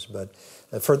unions. But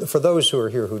for those who are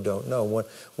here who don't know,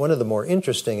 one of the more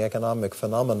interesting economic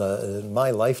phenomena in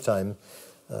my lifetime,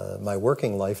 my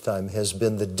working lifetime, has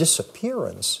been the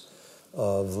disappearance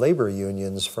of labor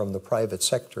unions from the private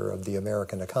sector of the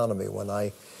American economy. When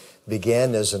I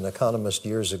began as an economist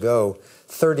years ago,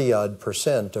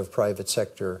 30-odd% of private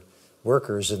sector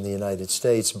workers in the United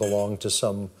States belong to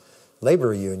some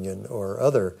labor union or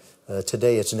other.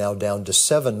 Today it's now down to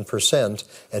 7%,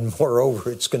 and moreover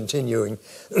it's continuing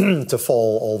to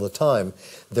fall all the time.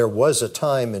 There was a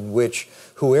time in which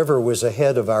whoever was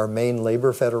ahead of our main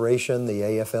labor federation, the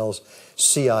AFL's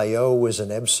CIO, was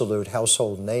an absolute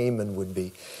household name and would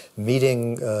be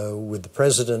meeting with the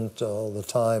president all the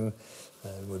time,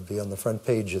 would be on the front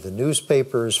page of the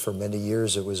newspapers. For many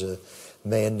years it was a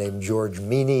man named George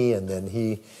Meany, and then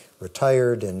he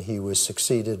retired and he was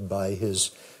succeeded by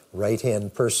his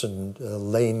right-hand person,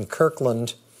 Lane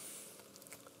Kirkland.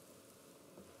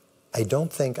 I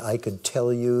don't think I could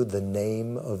tell you the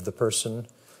name of the person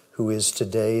who is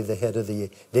today the head of the...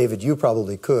 David, you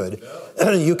probably could.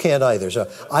 No. You can't either. So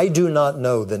I do not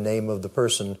know the name of the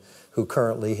person who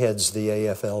currently heads the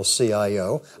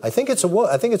AFL-CIO. I think it's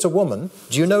a woman.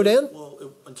 Do you know, Dan?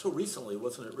 Well, until recently,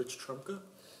 wasn't it Rich Trumka?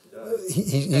 And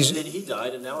then he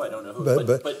died, and now I don't know who.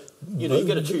 But you know, you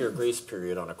get a 2-year grace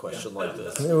period on a question like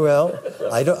this. Well,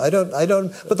 I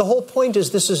don't. But the whole point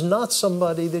is, this is not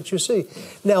somebody that you see.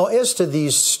 Now, as to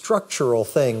these structural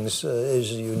things,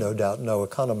 as you no doubt know,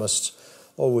 economists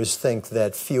always think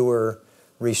that fewer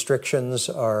restrictions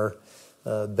are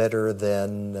better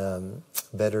than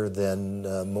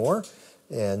more.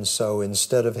 And so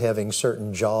instead of having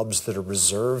certain jobs that are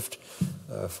reserved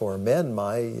for men,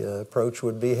 my approach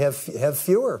would be have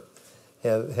fewer,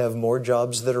 have more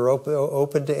jobs that are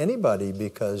open to anybody,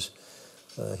 because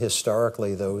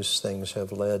historically those things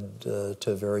have led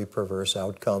to very perverse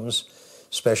outcomes,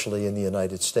 especially in the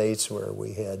United States, where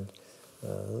we had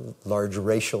a large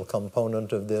racial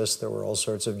component of this. There were all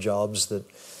sorts of jobs that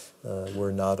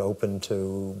were not open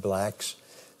to blacks.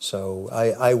 So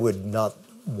I would not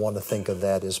want to think of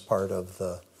that as part of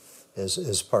the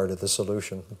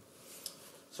solution.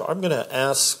 So I'm going to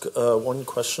ask one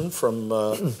question from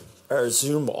our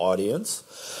Zoom audience.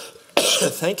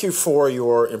 Thank you for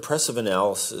your impressive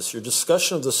analysis. Your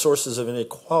discussion of the sources of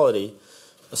inequality,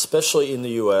 especially in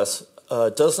the U.S.,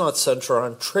 does not center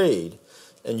on trade,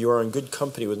 and you are in good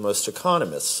company with most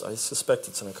economists. I suspect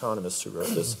it's an economist who wrote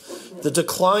this. The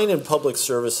decline in public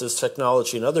services,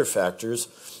 technology, and other factors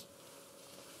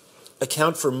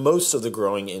account for most of the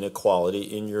growing inequality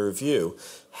in your view.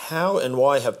 How and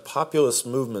why have populist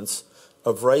movements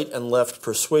of right and left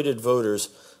persuaded voters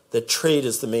that trade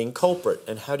is the main culprit,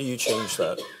 and how do you change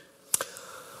that?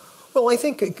 Well, I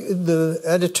think the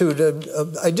attitude,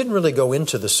 I didn't really go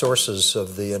into the sources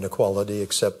of the inequality,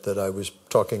 except that I was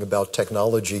talking about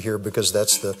technology here because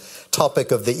that's the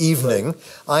topic of the evening. Right.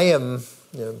 I am,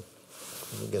 I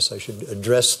guess I should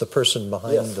address the person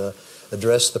behind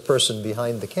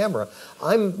the camera.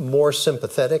 I'm more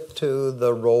sympathetic to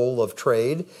the role of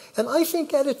trade, and I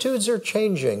think attitudes are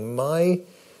changing. My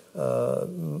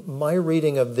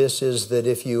reading of this is that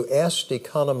if you asked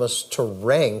economists to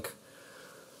rank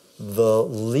the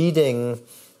leading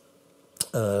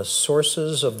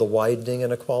sources of the widening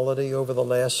inequality over the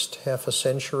last half a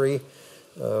century,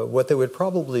 what they would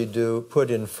probably put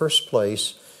in first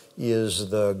place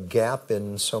is the gap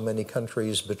in so many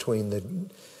countries between the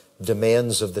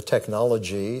demands of the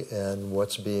technology and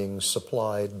what's being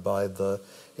supplied by the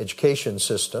education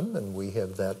system, and we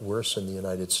have that worse in the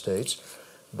United States,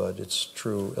 but it's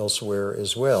true elsewhere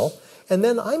as well. And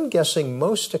then I'm guessing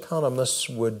most economists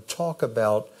would talk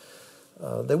about,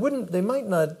 they might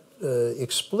not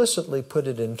explicitly put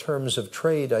it in terms of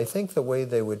trade. I think the way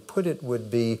they would put it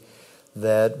would be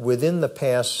that within the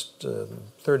past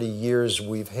 30 years,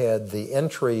 we've had the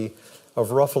entry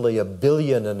of roughly 1.5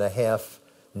 billion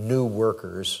new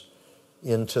workers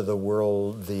into the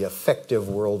world, the effective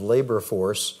world labor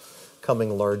force,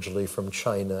 coming largely from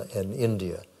China and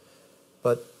India.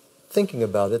 But thinking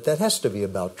about it, that has to be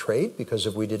about trade, because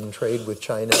if we didn't trade with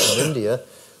China and India,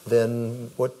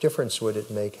 then what difference would it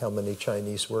make how many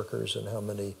Chinese workers and how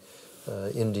many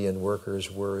Indian workers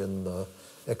were in the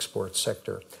export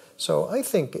sector? So I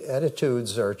think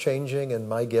attitudes are changing, and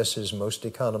my guess is most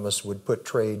economists would put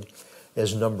trade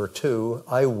as number 2.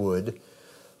 I would.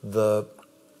 The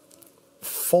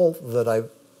fault that I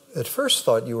at first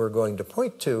thought you were going to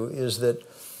point to is that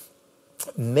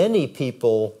many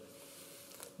people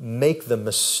make the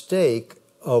mistake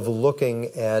of looking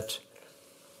at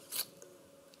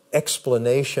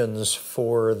explanations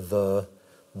for the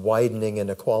widening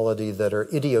inequality that are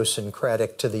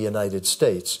idiosyncratic to the United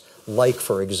States, like,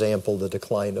 for example, the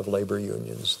decline of labor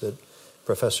unions that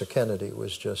Professor Kennedy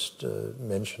was just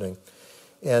mentioning.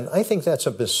 And I think that's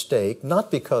a mistake,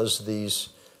 not because these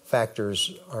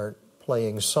factors aren't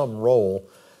playing some role,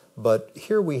 but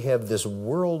here we have this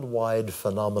worldwide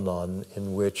phenomenon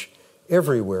in which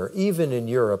everywhere, even in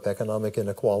Europe, economic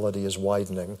inequality is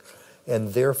widening,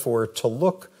 and therefore to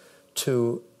look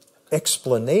to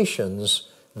explanations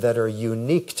that are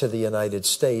unique to the United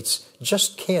States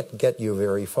just can't get you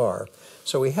very far.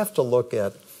 So we have to look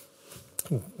at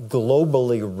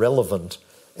globally relevant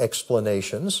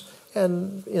explanations,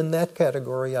 and in that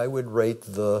category I would rate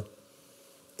the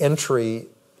entry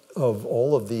of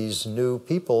all of these new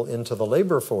people into the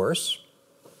labor force,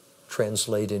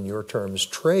 translate in your terms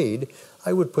trade,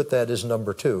 I would put that as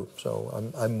number 2.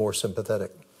 So I'm more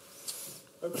sympathetic.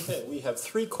 Okay, we have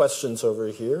 3 questions over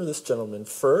here. This gentleman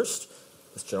first,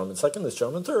 this gentleman second, this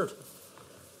gentleman third.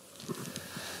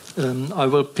 I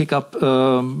will pick up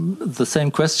the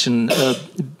same question.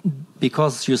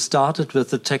 because you started with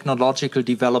the technological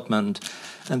development.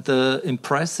 And the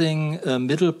impressing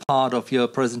middle part of your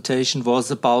presentation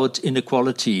was about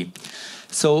inequality.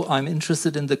 So I'm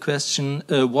interested in the question,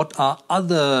 what are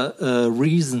other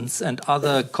reasons and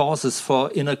other causes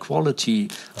for inequality?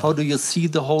 How do you see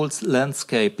the whole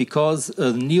landscape? Because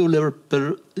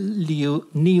neoliberal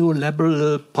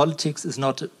politics is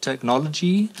not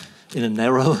technology in a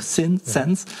narrow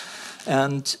sense.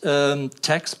 And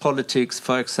tax politics,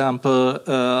 for example,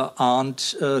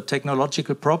 aren't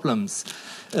technological problems.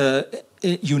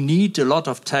 You need a lot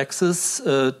of taxes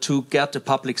to get the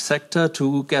public sector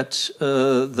to get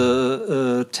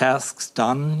the tasks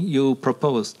done you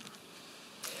proposed.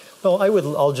 Well,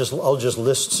 I'll just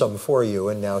list some for you,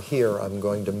 and now here I'm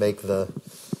going to make the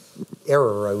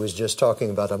error I was just talking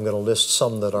about. I'm going to list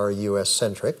some that are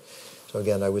U.S.-centric. So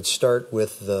again, I would start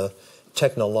with the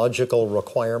technological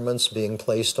requirements being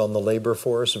placed on the labor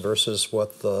force versus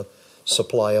what the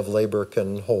supply of labor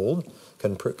can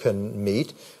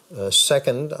meet.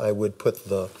 Second, I would put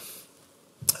the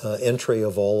entry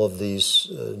of all of these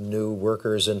new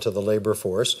workers into the labor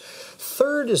force.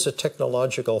 Third is a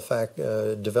technological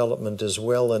development as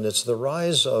well, and it's the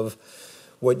rise of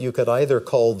what you could either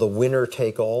call the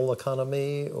winner-take-all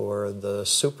economy or the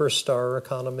superstar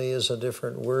economy is a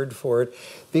different word for it.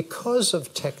 Because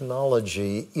of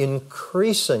technology,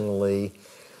 increasingly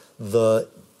the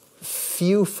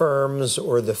few firms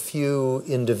or the few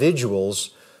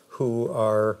individuals who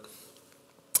are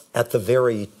at the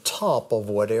very top of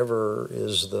whatever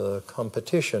is the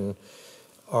competition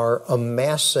are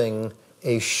amassing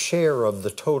a share of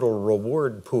the total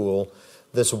reward pool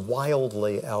that's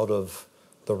wildly out of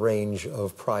the range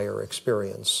of prior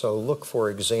experience. So look, for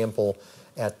example,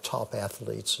 at top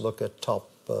athletes, look at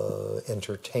top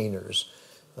entertainers.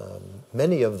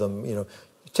 Many of them,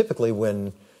 typically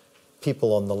when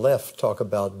people on the left talk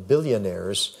about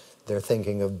billionaires, they're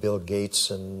thinking of Bill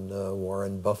Gates and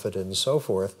Warren Buffett and so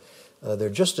forth. There are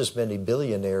just as many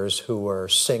billionaires who are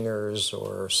singers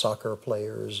or soccer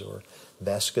players or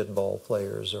basketball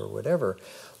players or whatever.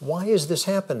 Why is this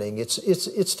happening?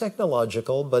 It's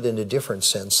technological, but in a different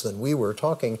sense than we were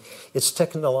talking. It's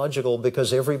technological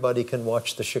because everybody can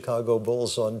watch the Chicago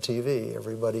Bulls on TV.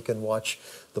 Everybody can watch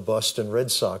the Boston Red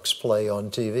Sox play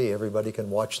on TV. Everybody can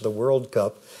watch the World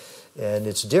Cup. And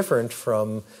it's different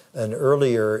from an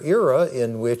earlier era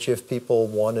in which if people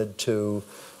wanted to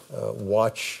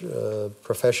watch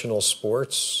professional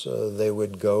sports, they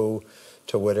would go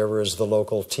to whatever is the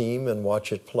local team and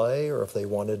watch it play, or if they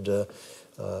wanted to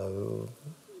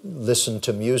listen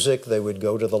to music, they would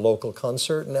go to the local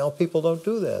concert. Now people don't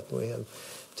do that. We have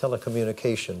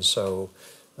telecommunications, so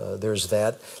there's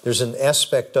that. There's an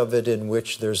aspect of it in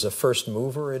which there's a first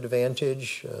mover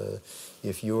advantage.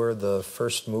 If you're the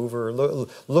first mover,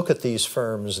 look at these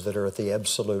firms that are at the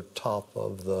absolute top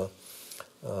of the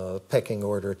pecking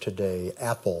order today: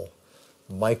 Apple,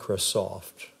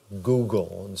 Microsoft,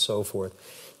 Google, and so forth.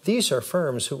 These are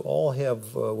firms who all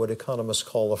have what economists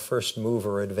call a first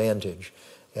mover advantage.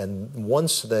 And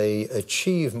once they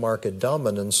achieve market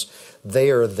dominance,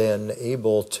 they are then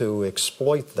able to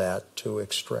exploit that to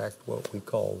extract what we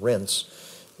call rents.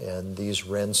 And these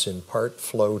rents in part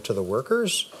flow to the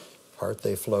workers, part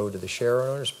they flow to the share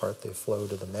owners, part they flow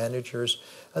to the managers.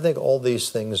 I think all these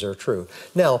things are true.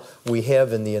 Now, we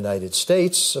have in the United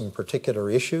States some particular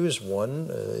issues. One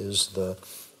is the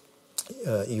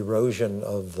erosion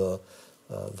of the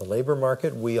labor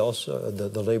market. We also,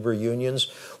 the labor unions.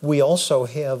 We also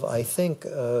have, I think,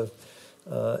 an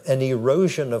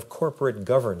erosion of corporate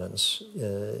governance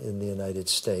in the United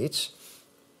States.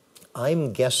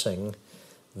 I'm guessing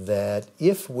that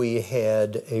if we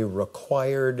had a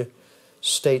required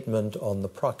statement on the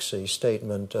proxy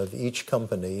statement of each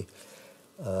company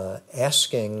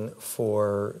asking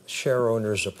for share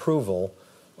owners' approval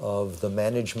of the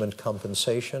management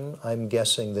compensation, I'm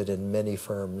guessing that in many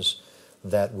firms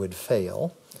that would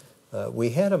fail.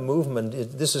 We had a movement,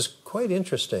 this is quite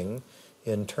interesting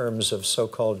in terms of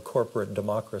so-called corporate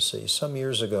democracy. Some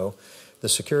years ago, the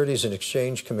Securities and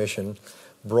Exchange Commission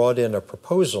brought in a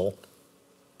proposal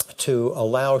to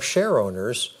allow share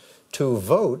owners to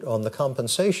vote on the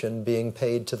compensation being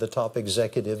paid to the top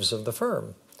executives of the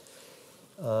firm.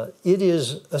 It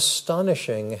is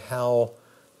astonishing how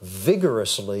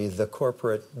vigorously the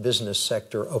corporate business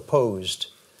sector opposed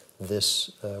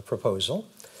this proposal.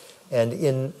 And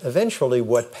eventually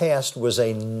what passed was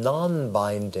a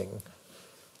non-binding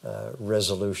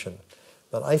resolution.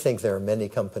 But I think there are many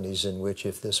companies in which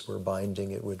if this were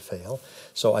binding, it would fail.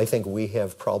 So I think we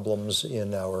have problems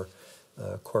in our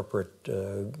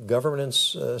corporate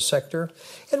governance sector.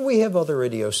 And we have other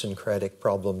idiosyncratic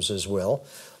problems as well,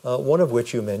 one of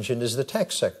which you mentioned is the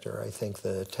tax sector. I think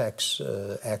the tax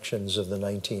actions of the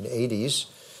 1980s,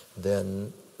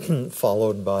 then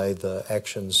followed by the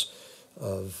actions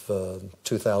of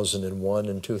 2001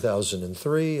 and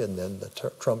 2003, and then the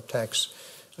Trump tax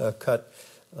cut,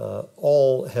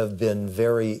 all have been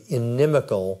very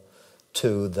inimical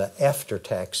to the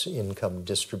after-tax income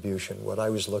distribution. What I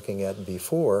was looking at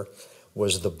before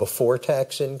was the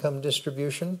before-tax income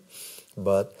distribution,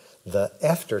 but the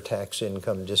after-tax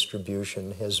income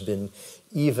distribution has been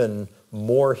even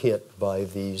more hit by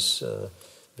these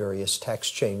various tax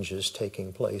changes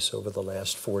taking place over the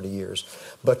last 40 years.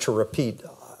 But to repeat,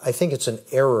 I think it's an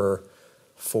error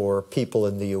for people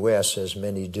in the U.S., as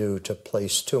many do, to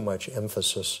place too much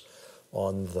emphasis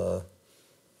on the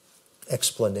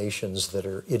explanations that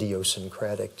are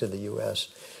idiosyncratic to the U.S.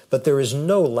 But there is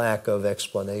no lack of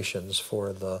explanations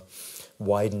for the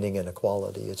widening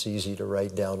inequality. It's easy to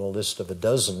write down a list of a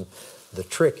dozen. The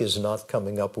trick is not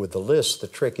coming up with the list. The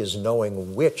trick is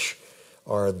knowing which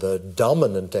are the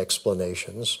dominant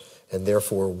explanations, and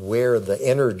therefore where the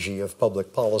energy of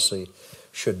public policy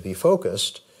should be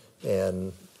focused.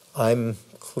 And I'm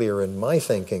clear in my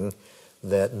thinking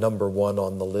that number one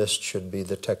on the list should be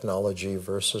the technology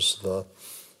versus the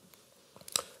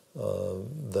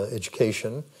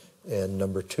education, and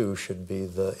number two should be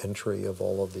the entry of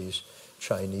all of these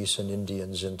Chinese and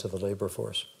Indians into the labor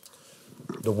force,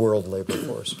 the world labor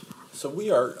force. So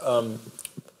we are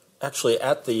actually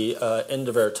at the end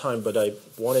of our time, but I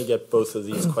want to get both of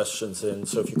these questions in.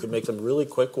 So if you could make them really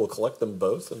quick, we'll collect them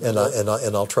both. And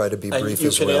I'll try to be brief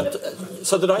as well.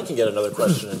 So that I can get another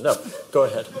question in. No, go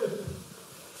ahead.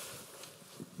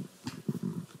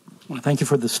 Well, thank you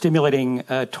for the stimulating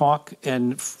talk,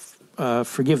 and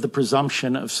forgive the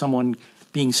presumption of someone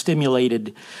being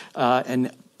stimulated and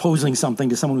posing something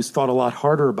to someone who's thought a lot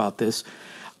harder about this.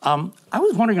 I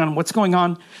was wondering on what's going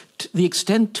on, to the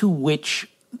extent to which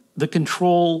the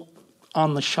control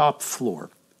on the shop floor.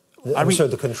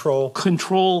 The control?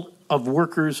 Control of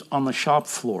workers on the shop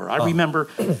floor. I remember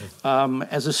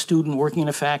as a student working in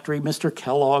a factory, Mr.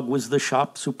 Kellogg was the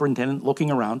shop superintendent looking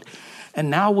around. And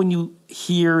now when you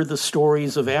hear the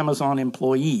stories of Amazon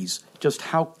employees, just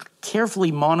how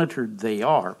carefully monitored they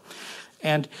are.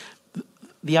 And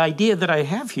the idea that I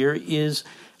have here is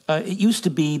it used to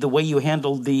be the way you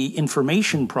handled the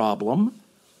information problem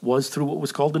was through what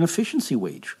was called an efficiency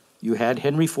wage. You had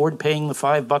Henry Ford paying the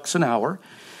 $5 an hour.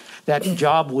 That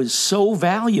job was so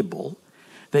valuable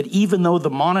that even though the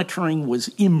monitoring was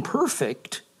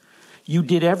imperfect, you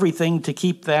did everything to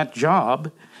keep that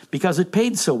job because it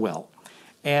paid so well.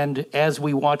 And as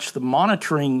we watch the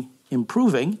monitoring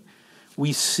improving,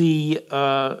 we see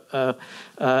the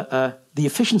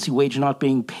efficiency wage not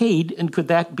being paid. And could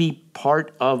that be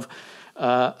part of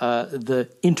the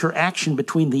interaction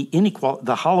between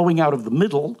the hollowing out of the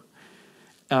middle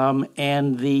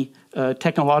and the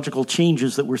technological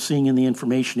changes that we're seeing in the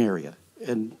information area?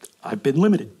 And I've been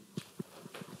limited.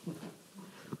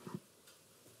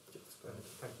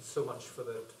 Thank you so much for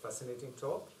the fascinating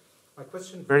talk. My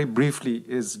question very briefly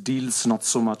deals not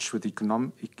so much with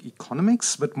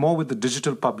economics, but more with the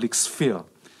digital public sphere.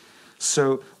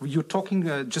 So you're talking,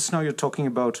 just now you're talking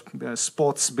about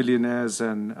sports billionaires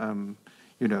and,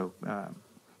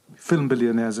 film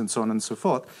billionaires and so on and so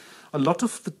forth. A lot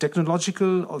of the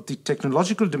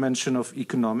technological dimension of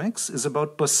economics is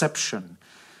about perception,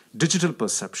 digital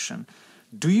perception.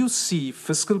 Do you see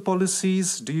fiscal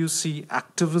policies, do you see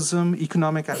activism,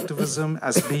 economic activism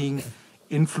as being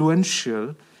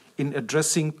influential in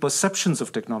addressing perceptions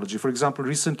of technology? For example,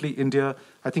 recently India,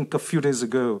 I think a few days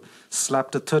ago,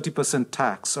 slapped a 30%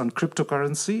 tax on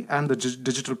cryptocurrency and the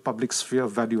digital public sphere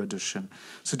value addition.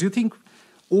 So do you think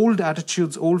old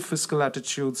fiscal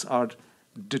attitudes are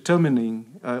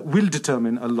will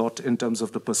determine a lot in terms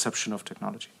of the perception of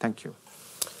technology? Thank you.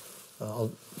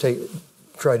 I'll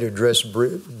try to address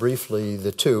briefly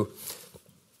the two.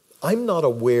 I'm not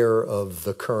aware of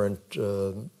the current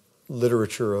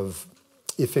literature of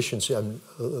efficiency,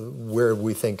 where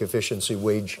we think efficiency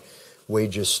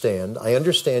wages stand. I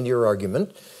understand your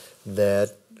argument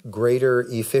that greater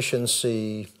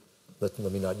efficiency, let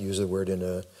me not use the word in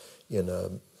a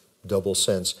double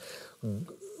sense,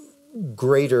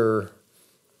 greater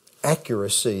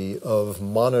accuracy of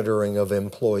monitoring of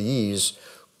employees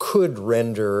could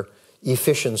render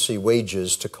efficiency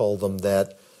wages, to call them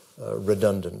that,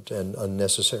 redundant and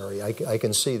unnecessary. I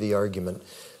can see the argument.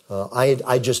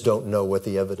 I just don't know what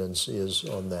the evidence is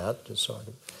on that, so I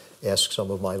can ask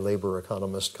some of my labor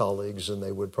economist colleagues, and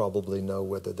they would probably know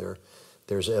whether there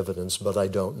there's evidence, but I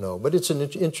don't know. But it's an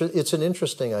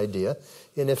interesting idea,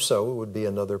 and if so, it would be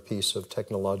another piece of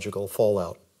technological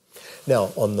fallout.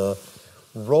 Now, on the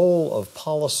role of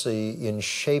policy in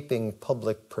shaping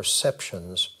public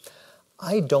perceptions,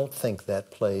 I don't think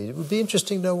that played. It would be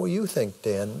interesting to know what you think,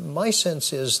 Dan. My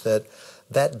sense is that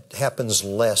happens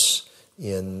less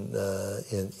in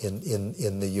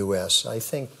the U.S. I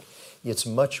think it's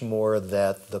much more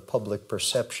that the public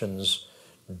perceptions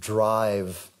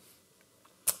drive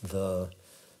the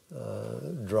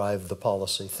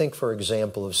policy. Think, for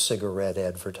example, of cigarette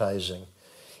advertising.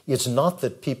 It's not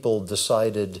that people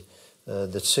decided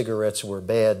that cigarettes were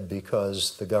bad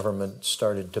because the government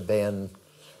started to ban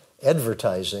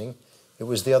advertising. It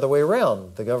was the other way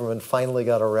around. The government finally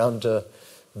got around to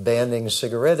banning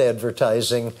cigarette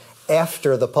advertising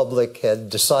after the public had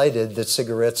decided that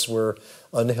cigarettes were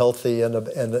unhealthy and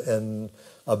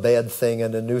a bad thing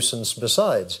and a nuisance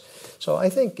besides. So I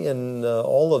think in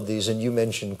all of these, and you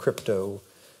mentioned crypto,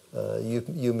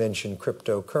 you mentioned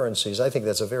cryptocurrencies. I think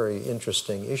that's a very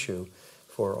interesting issue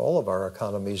for all of our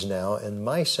economies now. And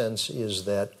my sense is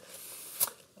that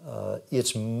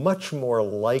it's much more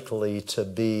likely to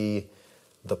be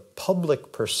the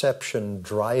public perception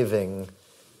driving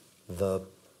the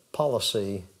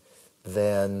policy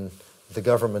than the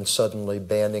government suddenly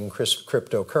banning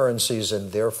cryptocurrencies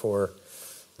and therefore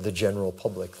the general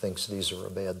public thinks these are a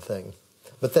bad thing.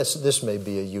 But this may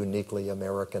be a uniquely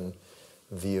American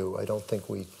view. I don't think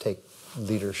we take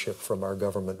leadership from our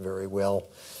government very well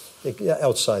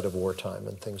outside of wartime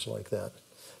and things like that.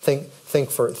 Think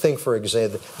for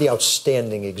example, the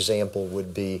outstanding example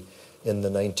would be in the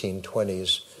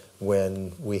 1920s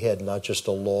when we had not just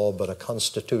a law but a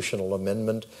constitutional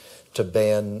amendment to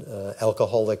ban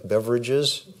alcoholic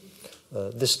beverages.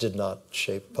 This did not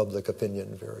shape public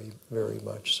opinion very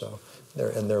much. So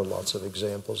there are lots of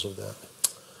examples of that.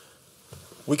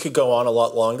 We could go on a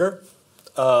lot longer,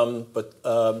 but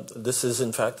this is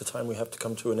in fact the time we have to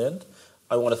come to an end.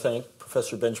 I want to thank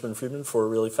Professor Benjamin Friedman for a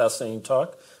really fascinating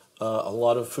talk, a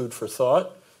lot of food for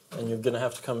thought, and you're going to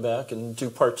have to come back and do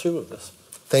part 2 of this.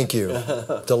 Thank you.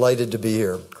 Delighted to be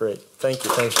here. Great. Thank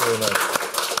you. Thanks very much.